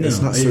anything. No,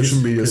 it's not social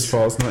media's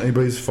fault. It's not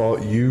anybody's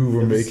fault. You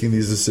were making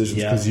these decisions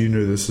because you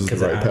knew this is the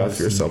right path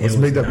for yourself. Let's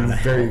make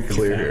that very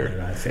clear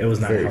here. It was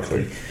not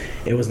healthy.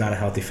 It was not a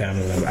healthy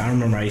family life. I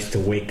remember I used to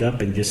wake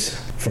up and just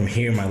from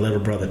hearing my little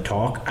brother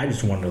talk, I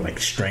just wanted to like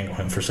strangle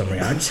him for some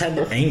reason. I just had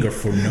anger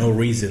for no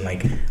reason.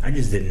 Like I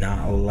just did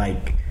not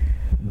like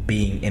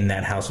being in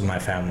that house with my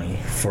family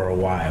for a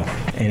while,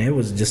 and it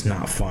was just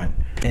not fun.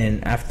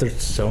 And after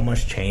so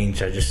much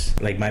change, I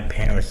just like my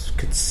parents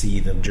could see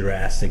the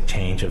drastic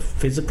change of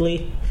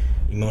physically,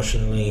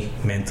 emotionally,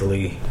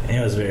 mentally, and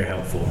it was very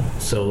helpful.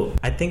 So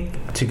I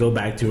think to go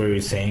back to what you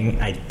were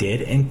saying, I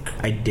did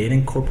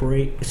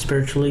incorporate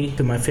spiritually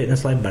to my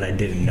fitness life, but I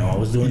didn't know I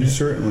was doing it. You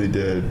certainly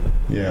did.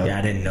 Yeah,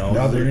 I didn't know.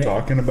 Now they're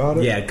talking about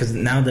it. Yeah, because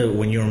now that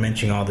when you were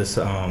mentioning all this,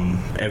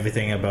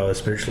 everything about it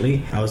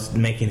spiritually, I was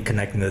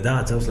connecting the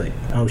dots. I was like,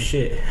 oh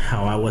shit,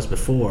 how I was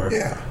before.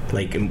 Yeah.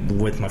 Like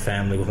with my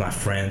family, with my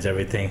friends,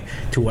 everything,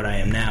 to what I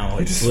am now.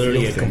 It's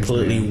literally a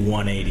completely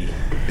 180.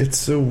 It's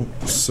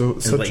such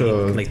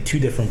like two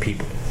different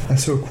people.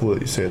 That's so cool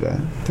that you say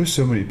that. There's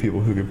so many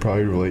people who could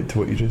probably relate to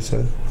what you just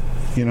said.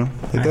 You know,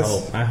 like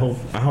I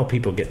hope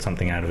people get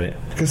something out of it.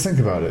 Because think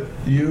about it.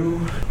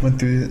 You went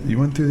through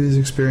these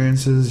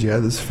experiences. You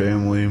had this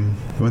family. You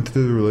went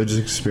through the religious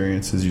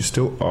experiences. You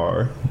still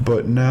are,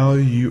 but now are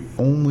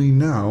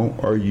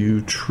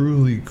you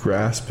truly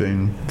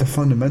grasping the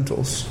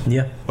fundamentals.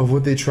 Yeah. Of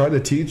what they try to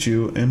teach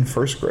you in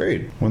first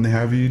grade when they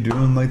have you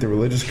doing like the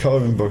religious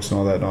coloring books and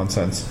all that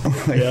nonsense.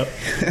 Yep.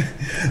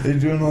 They're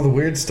doing all the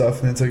weird stuff,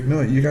 and it's like,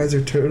 no, you guys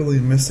are totally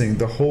missing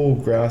the whole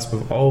grasp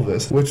of all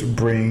this, which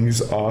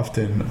brings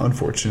often,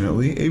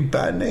 unfortunately, a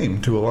bad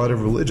name to a lot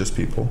of religious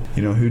people,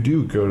 you know, who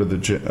do go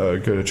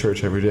to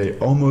church every day,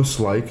 almost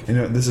like, you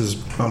know, I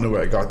don't know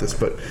where I got this,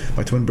 but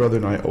my twin brother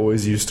and I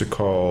always used to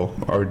call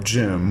our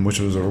gym, which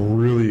was a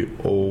really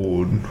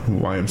old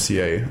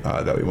YMCA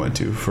that we went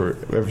to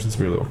ever since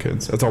we were little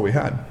kids. That's all we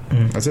had.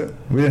 That's it.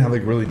 We didn't have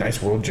like really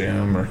nice world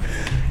gym or,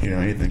 you know,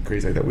 anything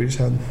crazy like that. We just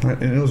had,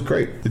 and it was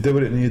great. It did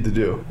what it needed to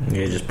do.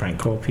 You just prank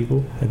call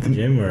people at the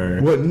gym, or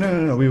what?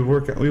 No. We would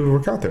work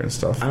out there and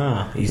stuff.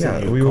 You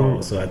said you would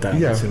call, so I thought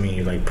assuming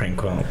you like prank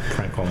calling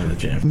the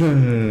gym.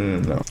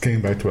 No.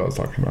 Getting back to what I was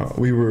talking about,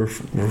 we were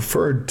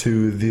referred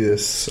to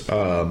this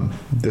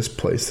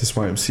place, this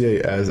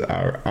YMCA, as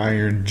our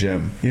Iron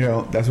Gym. You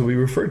know, that's what we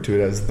referred to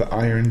it as, the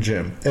Iron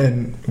Gym,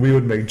 and we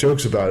would make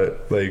jokes about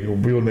it. Like,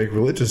 we would make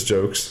religious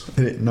jokes,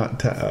 not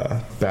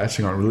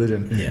bashing on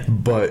religion,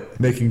 but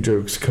making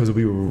jokes because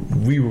we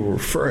were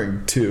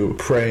referring to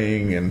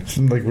praying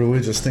and like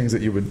religious things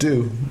that you would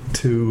do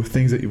to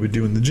things that you would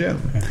do in the gym.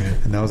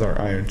 And that was our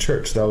Iron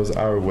Church. That was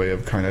our way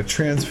of kind of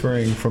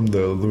transferring from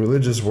the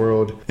religious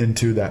world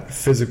into that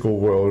physical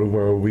world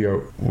where we are,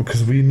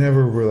 because we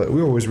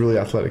were always really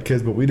athletic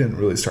kids, but we didn't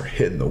really start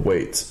hitting the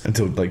weights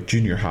until like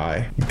junior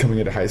high, coming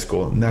into high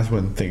school, and that's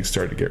when things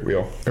started to get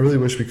real. I really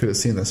wish we could have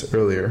seen this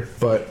earlier,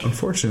 but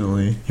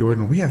unfortunately,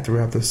 Yordan, we have to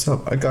wrap this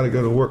up. I gotta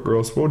go to work,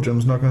 girls. World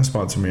Gym's not gonna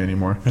sponsor me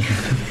anymore.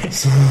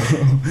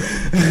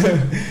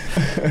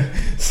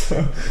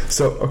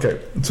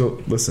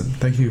 So listen,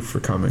 thank you for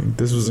coming.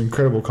 This was an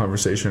incredible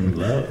conversation.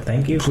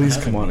 Thank you. Please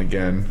come on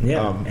again.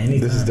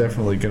 This is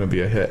definitely going to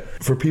be a hit.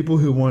 For people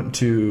who want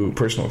to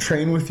personal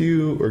train with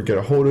you or get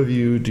a hold of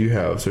you, do you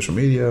have social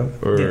media?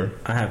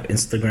 I have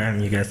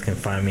Instagram. You guys can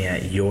find me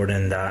at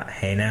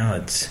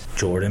Yordan.Henao. It's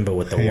Jordan, but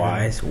with the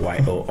Y's,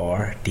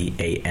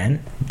 YORDAN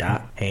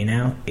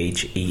Henao,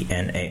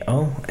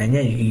 HENAO. And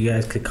you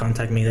guys could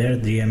contact me there,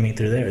 DM me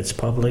through there. It's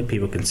public.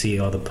 People can see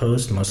all the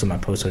posts. Most of my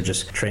posts are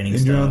just training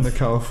stuff. And you're on the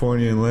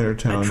California and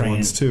Leonardtown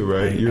ones too,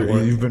 right?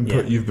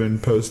 You've been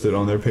posted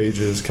on their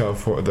pages,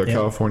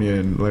 California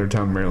and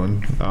Leonardtown,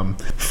 Maryland.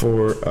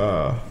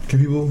 Can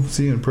people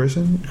see you in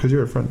person? Because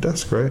you're at front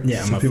desk, right?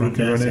 Yeah, I'm a front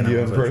desk and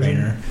I'm a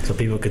trainer. So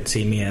people could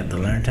see me at the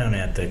Leonardtown and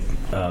at the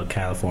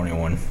California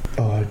one.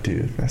 Oh,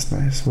 dude, that's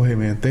nice. Well, hey,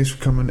 man, thanks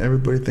for coming,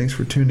 everybody. Thanks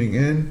for tuning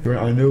in.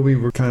 I know we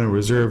were kind of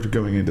reserved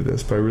going into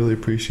this, but I really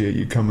appreciate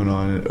you coming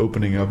on and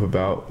opening up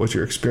about what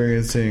you're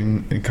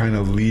experiencing and kind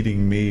of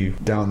leading me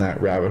down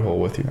that rabbit hole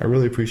with you. I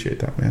really appreciate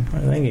that, man.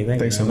 Thank you.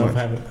 Thanks so much.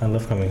 I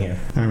love coming here.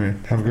 All right,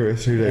 man. Have a great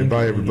rest of your day.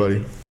 Bye,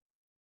 everybody.